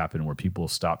watched this happen where people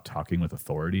stopped talking with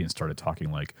authority and started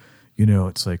talking like,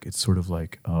 it's sort of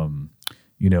like well,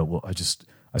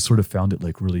 I sort of found it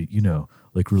like really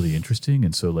really interesting,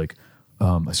 and so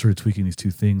I started tweaking these two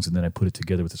things, and then I put it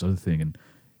together with this other thing, and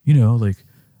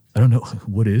I don't know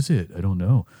what is it, I don't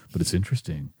know, but it's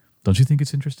interesting. Don't you think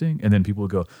it's interesting? And then people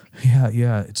would go,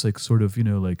 yeah, it's like sort of,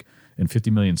 and 50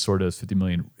 million sort of 50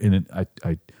 million. And then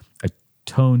I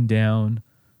tone down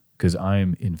because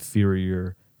I'm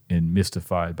inferior and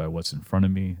mystified by what's in front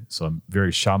of me. So I'm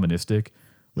very shamanistic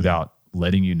without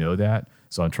letting you know that.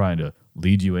 So I'm trying to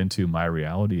lead you into my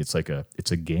reality. It's a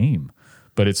game,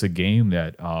 but it's a game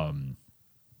that,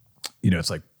 it's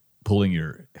like pulling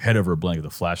your head over a blanket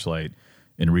with a flashlight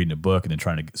and reading a book and then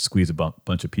trying to squeeze a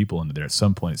bunch of people into there. At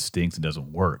some point it stinks and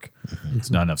doesn't work. It's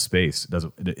not enough space.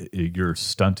 You're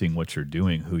stunting what you're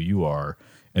doing, who you are,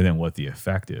 and then what the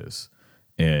effect is.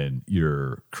 And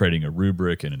you're creating a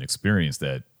rubric and an experience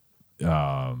that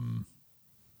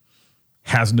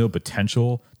has no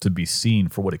potential to be seen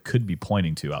for what it could be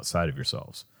pointing to outside of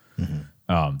yourselves.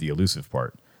 The elusive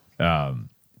part.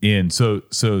 And so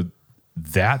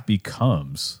that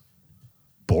becomes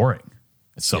boring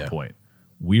at some point.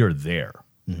 We are there.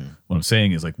 What I'm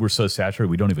saying is we're so saturated,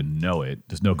 we don't even know it.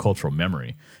 There's no cultural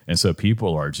memory. And so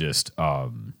people are just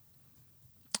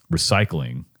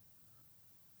recycling,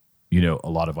 a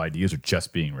lot of ideas are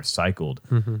just being recycled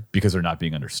because they're not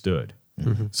being understood.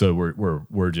 So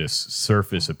we're just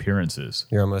surface appearances.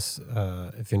 You're almost,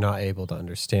 if you're not able to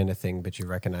understand a thing, but you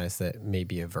recognize that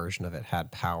maybe a version of it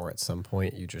had power at some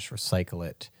point, you just recycle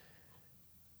it,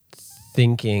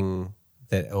 thinking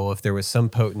that, if there was some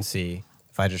potency,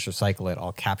 if I just recycle it,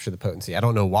 I'll capture the potency. I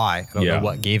don't know why. I don't know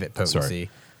what gave it potency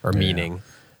or meaning,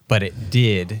 but it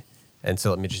did. And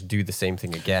so let me just do the same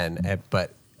thing again.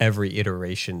 But every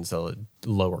iteration's a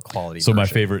lower quality version.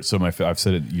 I've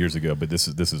said it years ago, but this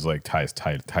is like ties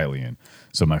tightly in.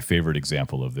 So my favorite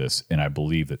example of this, and I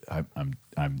believe that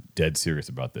I'm dead serious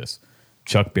about this.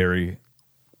 Chuck Berry,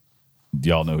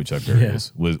 y'all know who Chuck Berry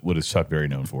is. What is Chuck Berry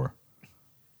known for?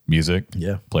 Music,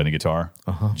 playing the guitar,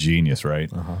 genius, right?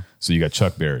 So you got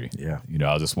Chuck Berry,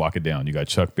 I'll just walk it down. You got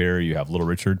Chuck Berry, you have Little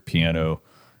Richard, piano,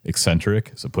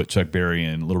 eccentric. So put Chuck Berry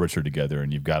and Little Richard together,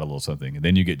 and you've got a little something. And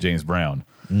then you get James Brown,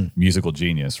 musical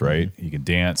genius, right? He can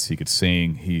dance, he could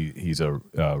sing. He's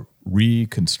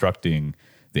reconstructing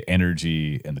the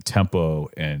energy and the tempo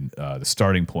and the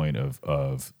starting point of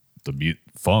the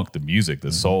funk, the music,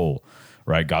 the soul,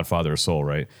 right? Godfather of soul,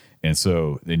 right? And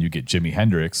so then you get Jimi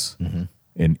Hendrix.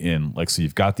 And so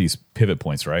you've got these pivot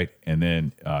points, right? And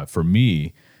then for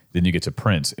me, then you get to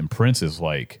Prince, and Prince is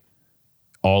like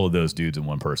all of those dudes in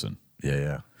one person.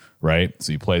 Yeah. Right?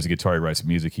 So he plays the guitar, he writes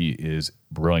music, he is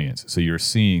brilliant. So you're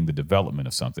seeing the development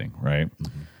of something, right?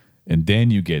 And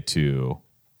then you get to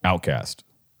Outkast.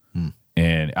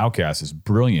 And Outkast is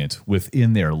brilliant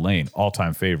within their lane,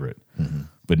 all-time favorite.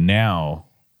 But now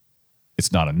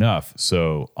it's not enough.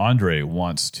 So Andre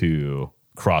wants to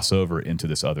cross over into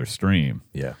this other stream.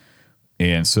 Yeah.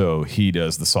 And so he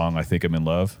does the song I Think I'm in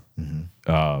Love.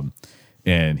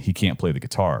 And he can't play the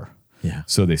guitar. Yeah.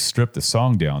 So they strip the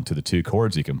song down to the 2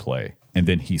 chords he can play. And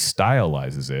then he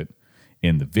stylizes it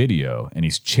in the video, and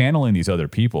he's channeling these other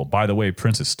people. By the way,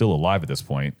 Prince is still alive at this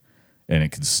point, and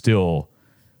it can still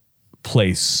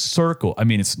play circle. I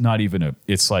mean, it's not even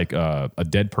it's like a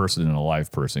dead person and a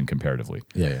live person comparatively.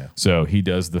 Yeah. So he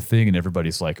does the thing, and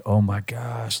everybody's like, oh my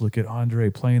gosh, look at Andre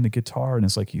playing the guitar. And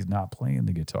it's like, he's not playing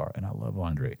the guitar. And I love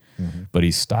Andre, but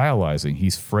he's stylizing,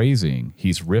 he's phrasing,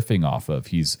 he's riffing off of,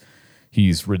 he's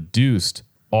reduced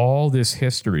all this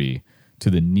history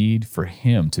to the need for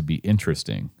him to be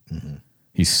interesting.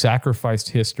 He sacrificed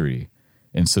history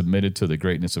and submitted to the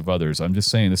greatness of others. I'm just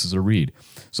saying, this is a read.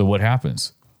 So what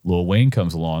happens? Lil Wayne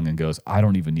comes along and goes, I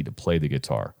don't even need to play the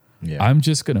guitar. Yeah. I'm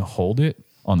just going to hold it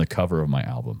on the cover of my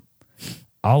album.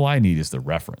 All I need is the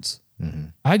reference.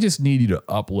 I just need you to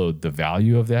upload the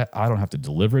value of that. I don't have to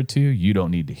deliver it to you. You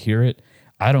don't need to hear it.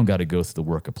 I don't got to go through the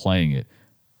work of playing it.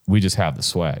 We just have the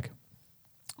swag.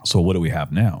 So what do we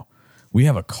have now? We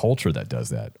have a culture that does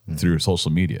that through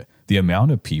social media. The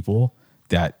amount of people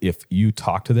that if you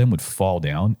talk to them would fall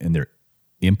down in their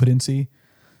impotency,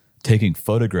 taking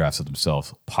photographs of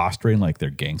themselves, posturing like they're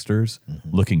gangsters,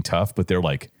 looking tough, but they're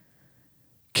like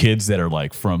kids that are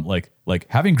like from like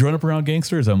having grown up around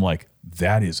gangsters. I'm like,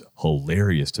 that is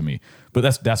hilarious to me. But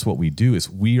that's what we do, is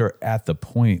we are at the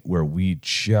point where we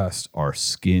just are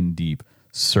skin deep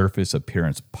surface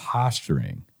appearance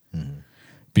posturing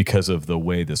because of the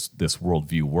way this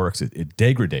worldview works. It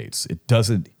degradates. It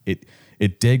doesn't.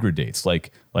 It degradates.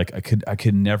 Like I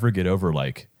could never get over,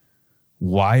 like,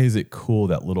 why is it cool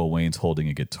that Lil Wayne's holding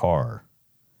a guitar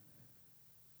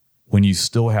when you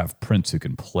still have Prince who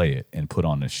can play it and put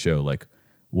on a show? Like,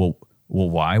 well,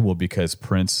 why? Well, because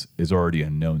Prince is already a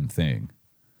known thing.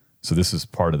 So this is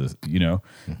part of the,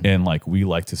 and like, we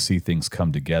like to see things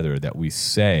come together that we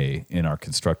say in our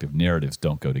constructive narratives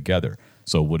don't go together.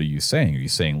 So what are you saying? Are you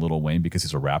saying Lil Wayne, because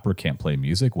he's a rapper, can't play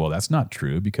music? Well, that's not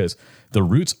true, because the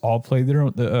Roots all played their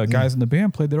own, the guys in the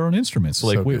band played their own instruments. So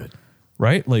like, good.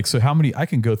 Right? Like, so how many, I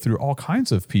can go through all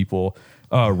kinds of people.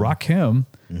 Rakim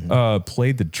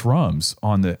played the drums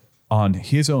on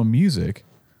his own music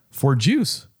for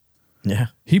Juice. Yeah.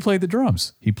 He played the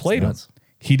drums. He played them. Nuts.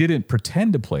 He didn't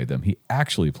pretend to play them. He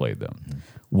actually played them.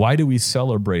 Why do we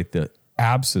celebrate the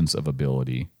absence of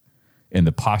ability and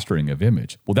the posturing of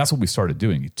image? Well, that's what we started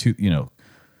doing.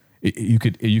 You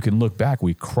can look back.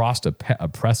 We crossed a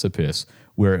precipice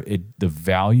where the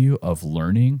value of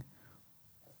learning,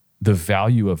 the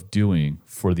value of doing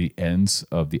for the ends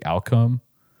of the outcome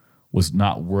was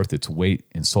not worth its weight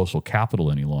in social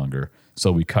capital any longer.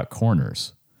 So we cut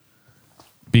corners,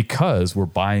 because we're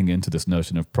buying into this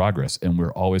notion of progress, and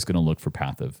we're always going to look for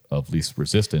path of least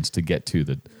resistance to get to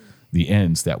the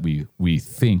ends that we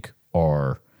think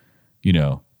are,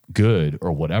 good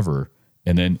or whatever.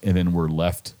 And then we're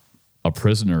left a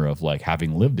prisoner of, like,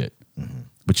 having lived it,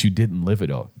 but you didn't live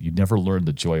it all. You never learned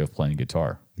the joy of playing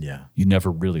guitar. Yeah. You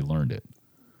never really learned it.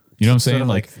 You know what I'm saying? Sort of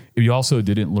like, you also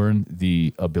didn't learn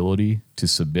the ability to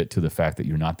submit to the fact that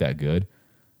you're not that good,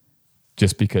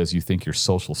 just because you think your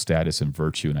social status and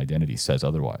virtue and identity says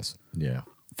otherwise. Yeah.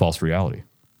 False reality.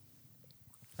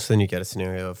 So then you get a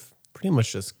scenario of pretty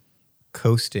much just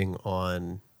coasting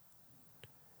on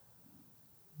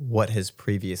what has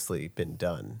previously been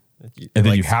done. And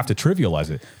then you have to trivialize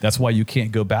it. That's why you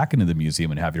can't go back into the museum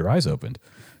and have your eyes opened,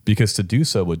 because to do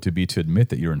so would be to admit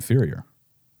that you're inferior.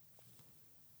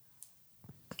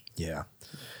 Yeah.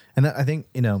 And I think,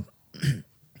 I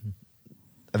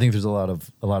think there's a lot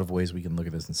of ways we can look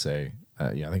at this and say,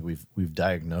 I think we've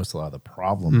diagnosed a lot of the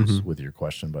problems with your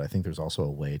question, but I think there's also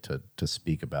a way to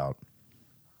speak about,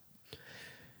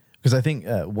 because I think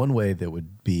one way that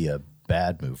would be a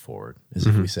bad move forward is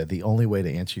if we said the only way to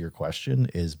answer your question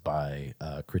is by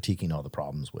critiquing all the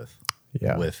problems with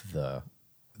the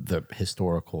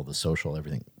historical, the social,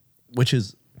 everything, which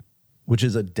is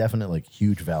a definite, like,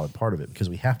 huge valid part of it, because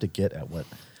we have to get at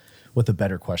what the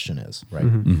better question is, right?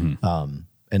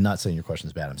 And not saying your question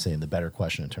is bad. I'm saying the better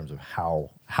question in terms of how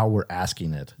we're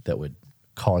asking it that would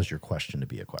cause your question to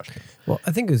be a question. Well,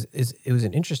 I think it was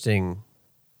an interesting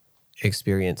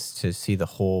experience to see the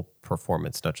whole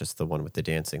performance, not just the one with the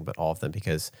dancing, but all of them,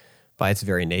 because by its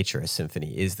very nature, a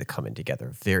symphony is the coming together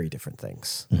of very different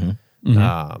things.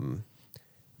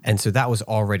 And so that was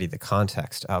already the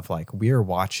context of, like, we're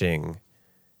watching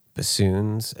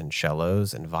bassoons and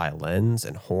cellos and violins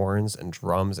and horns and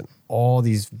drums and all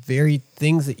these very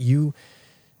things that you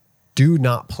do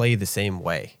not play the same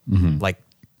way. Like,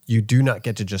 you do not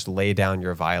get to just lay down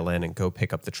your violin and go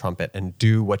pick up the trumpet and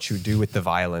do what you do with the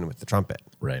violin with the trumpet.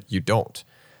 Right. You don't.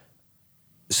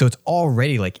 So it's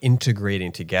already, like,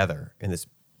 integrating together in this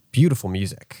beautiful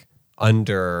music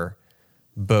under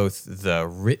both the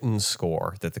written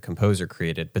score that the composer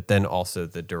created, but then also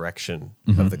the direction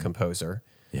of the composer.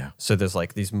 Yeah. So there's,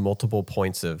 like, these multiple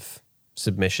points of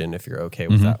submission, if you're okay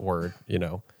with that word,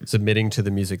 submitting to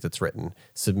the music that's written,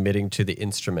 submitting to the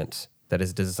instrument that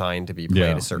is designed to be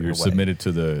played a certain you're way. Submitted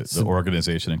to the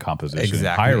organization and composition.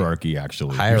 Exactly. Hierarchy,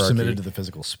 actually. You're submitted to the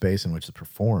physical space in which it's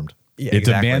performed. Yeah, It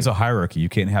demands a hierarchy. You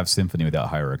can't have symphony without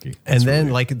hierarchy. And then,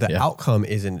 like, the outcome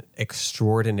is an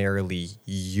extraordinarily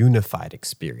unified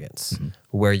experience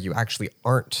where you actually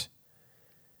aren't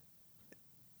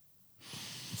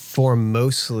for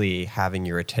mostly having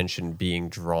your attention being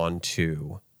drawn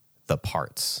to the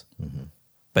parts,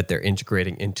 but they're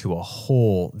integrating into a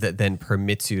whole that then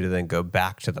permits you to then go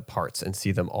back to the parts and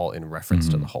see them all in reference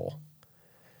to the whole.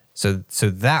 So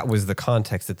that was the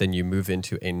context that then you move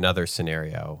into another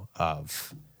scenario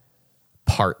of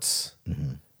parts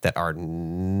that are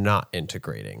not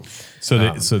integrating. So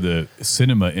the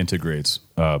cinema integrates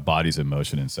bodies and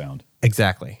motion and sound.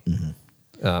 Exactly.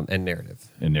 And narrative.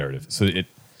 And narrative. So it.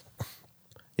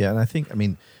 Yeah, and I think, I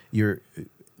mean,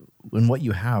 when what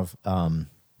you have, so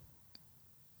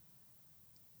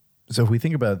if we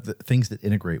think about the things that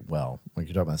integrate well, like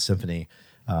you're talking about symphony,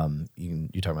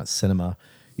 you talk about cinema,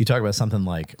 you talk about something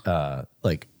like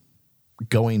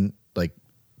going, like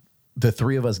the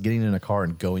three of us getting in a car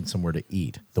and going somewhere to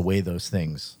eat, the way those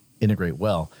things integrate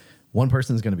well. One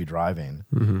person is going to be driving,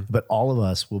 but all of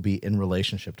us will be in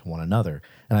relationship to one another.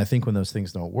 And I think when those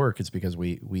things don't work, it's because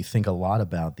we think a lot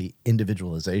about the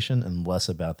individualization and less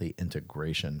about the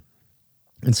integration.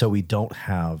 And so we don't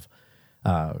have,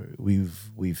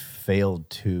 we've failed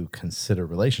to consider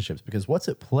relationships, because what's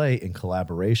at play in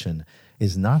collaboration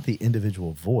is not the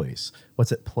individual voice.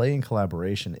 What's at play in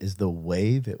collaboration is the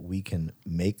way that we can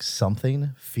make something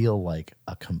feel like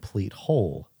a complete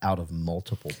whole out of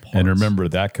multiple parts. And remember,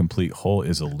 that complete whole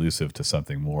is elusive to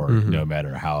something more, no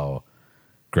matter how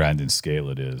grand in scale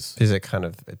it is. Is it kind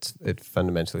of, it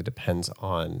fundamentally depends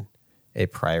on a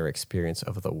prior experience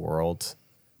of the world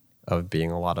of being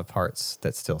a lot of parts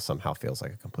that still somehow feels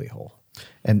like a complete whole.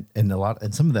 And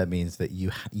some of that means that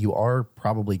you are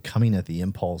probably coming at the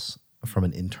impulse from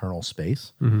an internal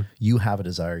space. You have a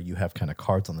desire, you have kind of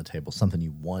cards on the table, something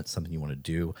you want to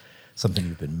do, something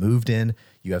you've been moved in,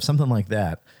 you have something like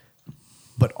that.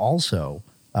 But also,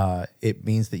 it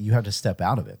means that you have to step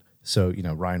out of it. So,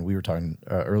 Ryan, we were talking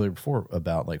earlier before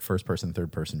about like first person,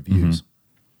 third person views.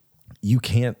 You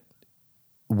can't,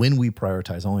 when we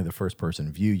prioritize only the first person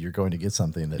view, you're going to get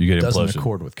something that doesn't implosion.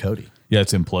 accord with Cody. Yeah,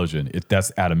 it's implosion. That's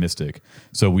atomistic.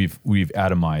 So we've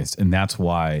atomized, and that's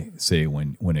why, say,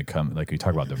 when it comes, like we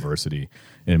talk about diversity,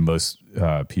 and most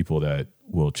people that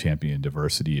will champion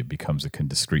diversity, it becomes a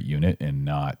discrete unit and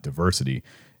not diversity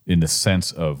in the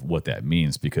sense of what that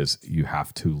means, because you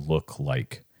have to look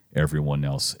like everyone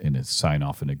else and sign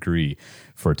off and agree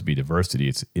for it to be diversity.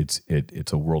 It's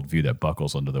a worldview that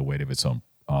buckles under the weight of its own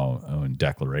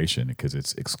declaration, because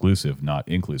it's exclusive, not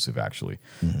inclusive, actually.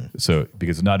 So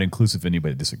because it's not inclusive,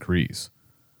 anybody disagrees.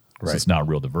 So it's not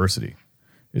real diversity.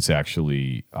 It's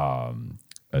actually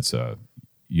it's a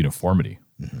uniformity.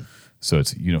 So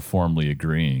it's uniformly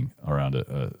agreeing around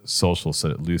a social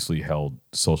set, loosely held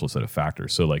social set of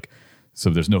factors. So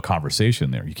there's no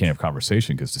conversation there. You can't have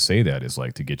conversation, because to say that is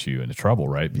like to get you into trouble,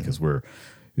 right?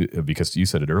 Because you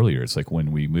said it earlier, it's like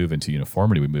when we move into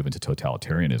uniformity, we move into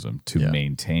totalitarianism to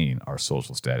maintain our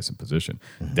social status and position.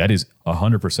 That is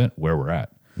 100% where we're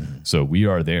at. So we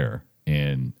are there,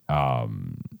 and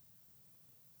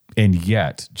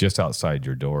yet just outside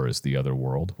your door is the other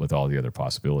world with all the other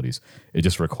possibilities. It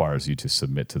just requires you to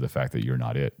submit to the fact that you're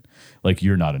not it. Like,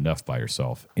 you're not enough by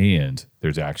yourself, and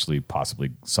there's actually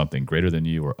possibly something greater than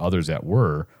you, or others that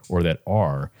were or that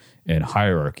are. And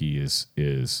hierarchy is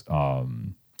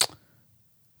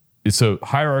so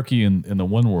hierarchy in the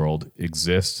one world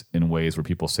exists in ways where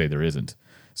people say there isn't.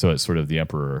 So it's sort of the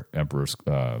emperor's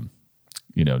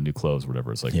new clothes, or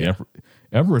whatever. It's like the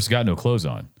emperor's got no clothes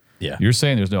on. Yeah. You're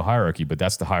saying there's no hierarchy, but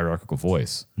that's the hierarchical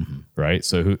voice, right?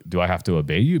 So do I have to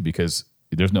obey you? Because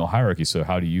there's no hierarchy. So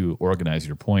how do you organize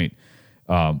your point?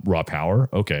 Raw power.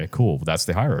 Okay, cool. Well, that's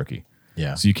the hierarchy.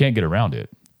 Yeah. So you can't get around it.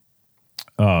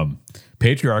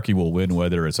 Patriarchy will win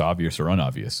whether it's obvious or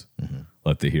unobvious.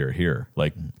 Let the hear.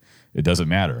 Like, it doesn't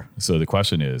matter. So the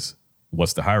question is,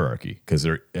 what's the hierarchy? Because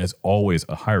there is always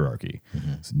a hierarchy.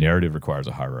 So narrative requires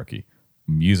a hierarchy.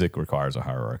 Music requires a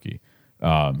hierarchy.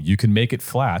 You can make it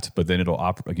flat, but then it'll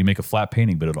operate. You make a flat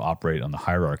painting, but it'll operate on the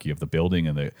hierarchy of the building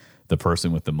and the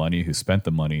person with the money who spent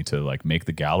the money to like make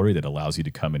the gallery that allows you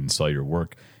to come in and sell your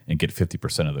work and get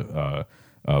 50%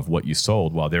 of what you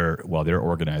sold while they're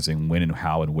organizing when and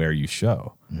how and where you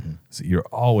show. So you're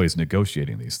always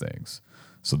negotiating these things.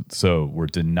 So we're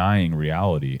denying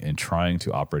reality and trying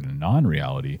to operate in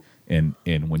non-reality. And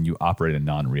when you operate in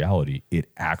non-reality, it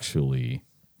actually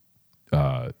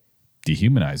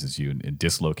dehumanizes you and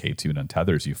dislocates you and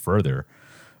untethers you further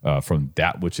from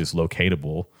that which is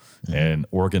locatable and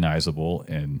organizable.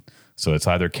 And so it's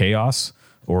either chaos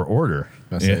or order.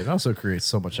 It also creates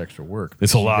so much extra work.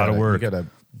 It's a lot of work. You got to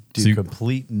do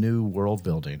complete new world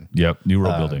building. Yep, new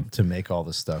world building. To make all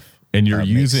this stuff. And you're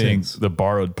using the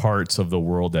borrowed parts of the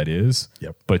world that is.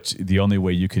 Yep. But the only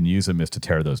way you can use them is to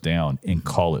tear those down and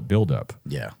call it buildup.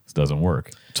 Yeah. This doesn't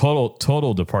work.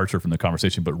 Total departure from the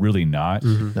conversation, but really not.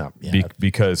 No, yeah.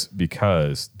 Because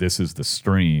this is the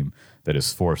stream that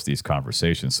has forced these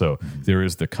conversations. So there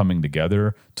is the coming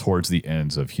together towards the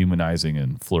ends of humanizing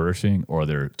and flourishing, or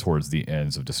they're towards the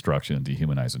ends of destruction and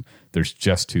dehumanizing. There's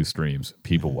just two streams.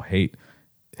 People will hate,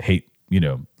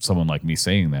 someone like me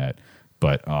saying that,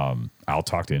 but I'll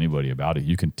talk to anybody about it.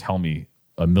 You can tell me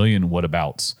a million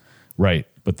whatabouts, right?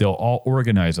 But they'll all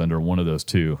organize under one of those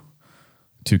two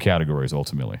categories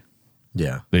ultimately.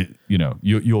 Yeah.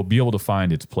 You'll be able to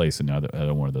find its place in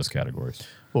either one of those categories.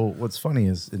 Well, what's funny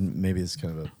is, and maybe it's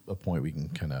kind of a point we can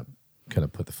kind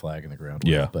of put the flag in the ground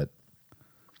with, Yeah. but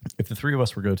if the three of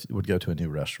us would go to a new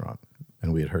restaurant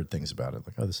and we had heard things about it,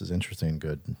 like, oh, this is interesting,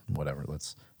 good, whatever,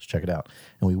 let's check it out.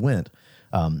 And we went,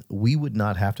 we would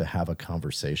not have to have a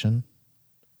conversation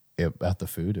about the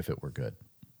food if it were good.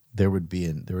 There would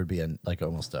be like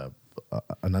almost an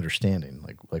understanding,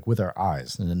 like with our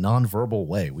eyes in a nonverbal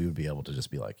way, we would be able to just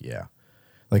be like, yeah,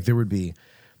 like there would be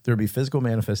physical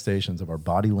manifestations of our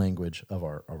body language, of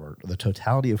the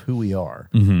totality of who we are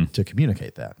to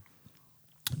communicate that.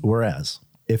 Whereas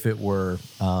if it were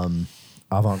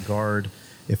avant-garde,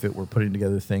 if it were putting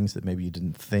together things that maybe you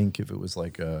didn't think, if it was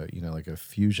like a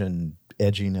fusion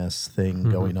edginess thing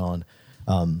going on,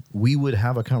 we would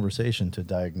have a conversation to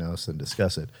diagnose and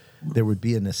discuss it. There would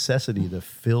be a necessity to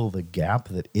fill the gap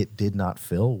that it did not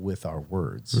fill with our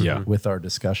words, with our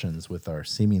discussions, with our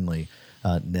seemingly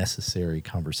necessary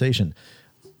conversation.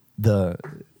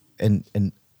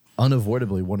 And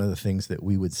unavoidably, one of the things that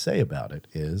we would say about it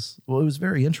is, well, it was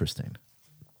very interesting.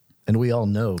 And we all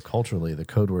know culturally the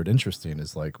code word interesting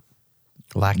is like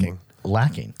lacking.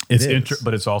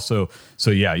 But it's also,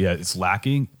 it's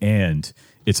lacking, and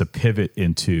it's a pivot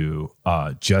into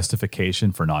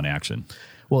justification for non-action.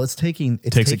 Well, it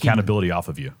takes accountability off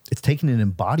of you. It's taking an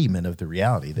embodiment of the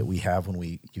reality that we have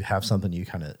when you have something you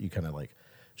kind of like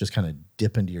just kind of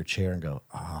dip into your chair and go,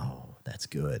 oh, that's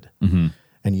good. Mm-hmm.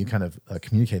 And you kind of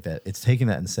communicate that. It's taking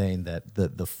that and saying that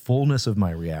the fullness of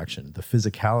my reaction, the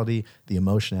physicality, the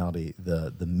emotionality,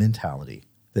 the mentality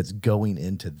that's going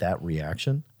into that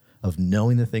reaction of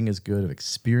knowing the thing is good, of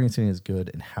experiencing it as good,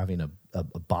 and having a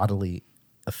bodily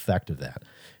effect of that.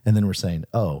 And then we're saying,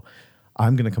 oh,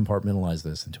 I'm going to compartmentalize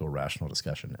this into a rational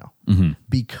discussion now.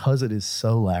 Because it is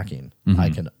so lacking, I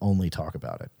can only talk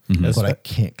about it, but I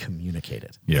can't communicate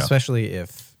it. Yeah. Especially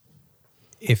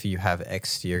if you have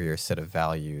exterior set of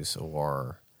values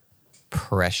or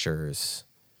pressures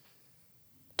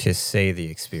to say the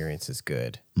experience is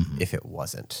good if it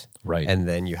wasn't. Right. And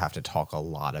then you have to talk a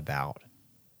lot about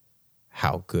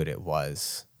how good it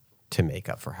was to make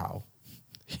up for how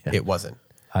it wasn't.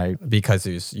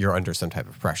 Because you're under some type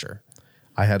of pressure.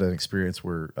 I had an experience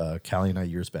where Callie and I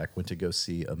years back went to go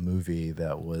see a movie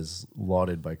that was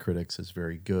lauded by critics as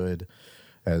very good,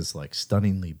 as like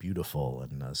stunningly beautiful,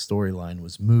 and the storyline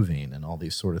was moving and all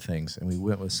these sort of things. And we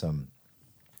went with some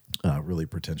really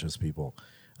pretentious people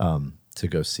to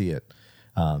go see it.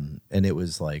 And it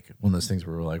was like one of those things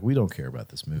where we're like, we don't care about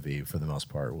this movie for the most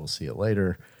part. We'll see it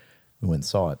later. We went and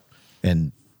saw it.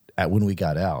 And when we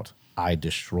got out, I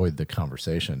destroyed the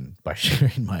conversation by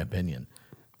sharing my opinion.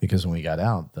 Because when we got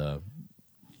out,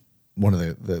 one of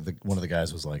the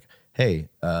guys was like, hey,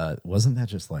 wasn't that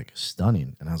just like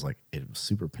stunning? And I was like, it was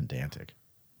super pedantic.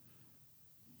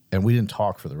 And we didn't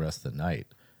talk for the rest of the night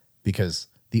because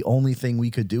the only thing we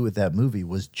could do with that movie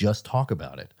was just talk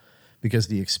about it, because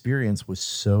the experience was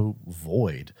so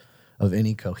void of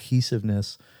any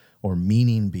cohesiveness or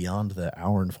meaning beyond the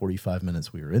hour and 45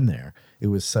 minutes we were in there. It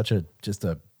was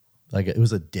it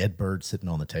was a dead bird sitting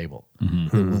on the table.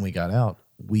 And when we got out,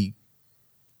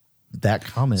 that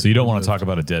comment. So you don't want to talk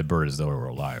about a dead bird as though it were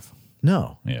alive.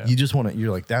 No. Yeah. You just want to,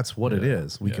 you're like, that's what it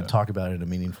is. We can talk about it in a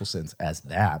meaningful sense as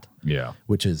that. Yeah.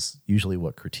 Which is usually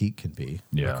what critique can be.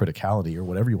 Yeah. Or criticality or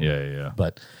whatever you want. Yeah.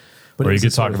 But or you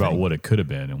could talk about what it could have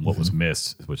been and what was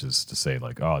missed, which is to say,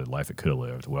 like, oh, the life it could have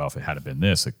lived. Well, if it hadn't been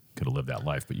this, it could have lived that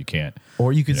life, but you can't.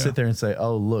 Or you could sit there and say,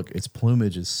 oh, look, its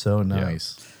plumage is so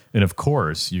nice. Yeah. And of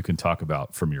course, you can talk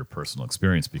about from your personal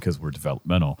experience because we're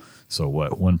developmental. So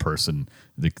what one person,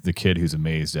 the kid who's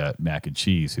amazed at mac and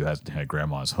cheese, who hasn't had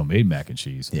grandma's homemade mac and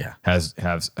cheese, has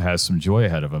some joy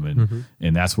ahead of him,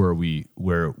 and that's where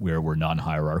we're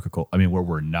non-hierarchical. I mean, where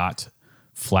we're not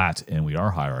flat and we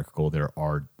are hierarchical. There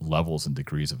are levels and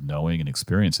degrees of knowing and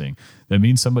experiencing. That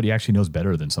means somebody actually knows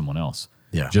better than someone else.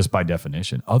 Yeah. Just by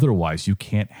definition. Otherwise, you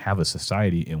can't have a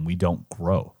society and we don't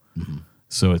grow.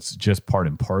 So it's just part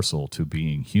and parcel to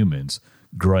being humans,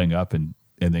 growing up and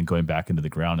then going back into the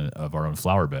ground of our own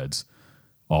flower beds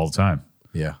all the time.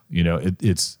 Yeah. You know,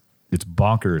 it's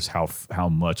bonkers how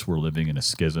much we're living in a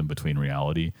schism between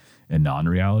reality and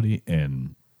non-reality.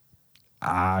 And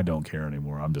I don't care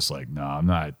anymore. I'm just like, no, I'm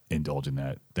not indulging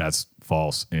that. That's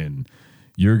false. And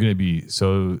you're going to be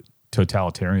so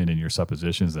totalitarian in your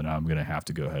suppositions that I'm going to have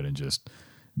to go ahead and just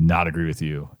not agree with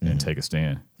you and take a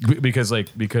stand,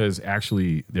 because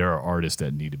actually there are artists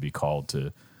that need to be called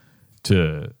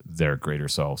to their greater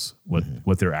selves,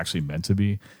 what they're actually meant to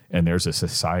be. And there's a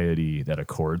society that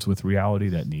accords with reality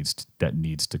that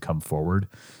needs to come forward,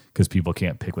 because people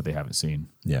can't pick what they haven't seen.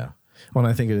 Yeah. Well,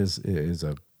 and I think it is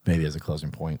maybe as a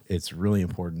closing point, it's really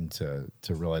important to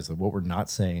realize that what we're not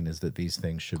saying is that these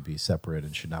things should be separate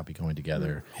and should not be going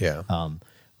together. Yeah.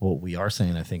 What we are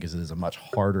saying, I think, is it is a much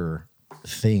harder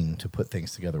thing to put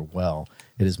things together well.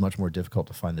 It is much more difficult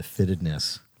to find the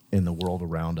fittedness in the world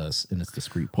around us in its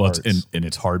discrete parts. Well, and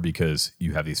it's hard because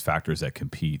you have these factors that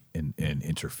compete and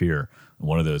interfere.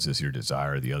 One of those is your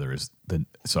desire. The other is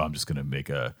so I'm just going to make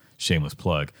a shameless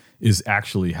plug, is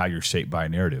actually how you're shaped by a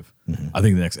narrative. I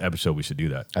think the next episode we should do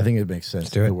that. I think it makes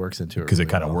sense. It works into it. Because really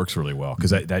it kind of well. works really well.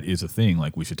 Because that is a thing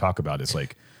like we should talk about. It's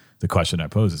like the question I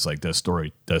pose is like, does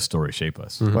story shape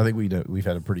us? Well, I think we've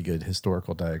had a pretty good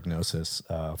historical diagnosis,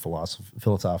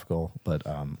 philosophical, but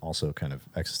also kind of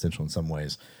existential in some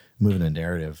ways, moving a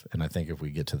narrative. And I think if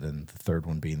we get to then the third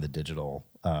one being the digital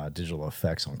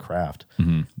effects on craft,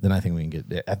 then I think we can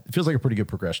get it feels like a pretty good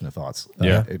progression of thoughts.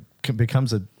 Yeah. It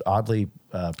becomes an oddly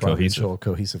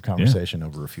cohesive conversation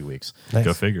over a few weeks. Nice.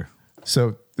 Go figure.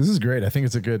 So this is great. I think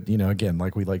it's a good, again,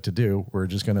 like we like to do, we're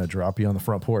just going to drop you on the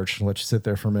front porch and let you sit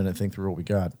there for a minute and think through what we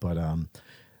got. But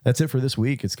that's it for this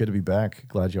week. It's good to be back.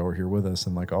 Glad y'all were here with us.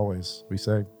 And like always, we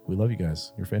say, we love you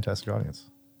guys. You're a fantastic audience.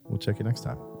 We'll check you next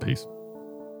time. Peace.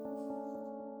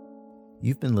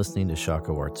 You've been listening to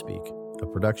Shockoe Art Speak, a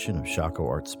production of Shockoe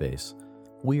Art Space.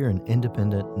 We are an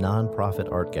independent, non-profit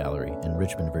art gallery in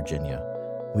Richmond, Virginia.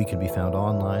 We can be found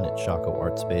online at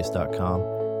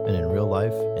shockoeartspace.com and in real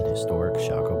life in historic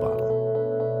Shockoe Bottom.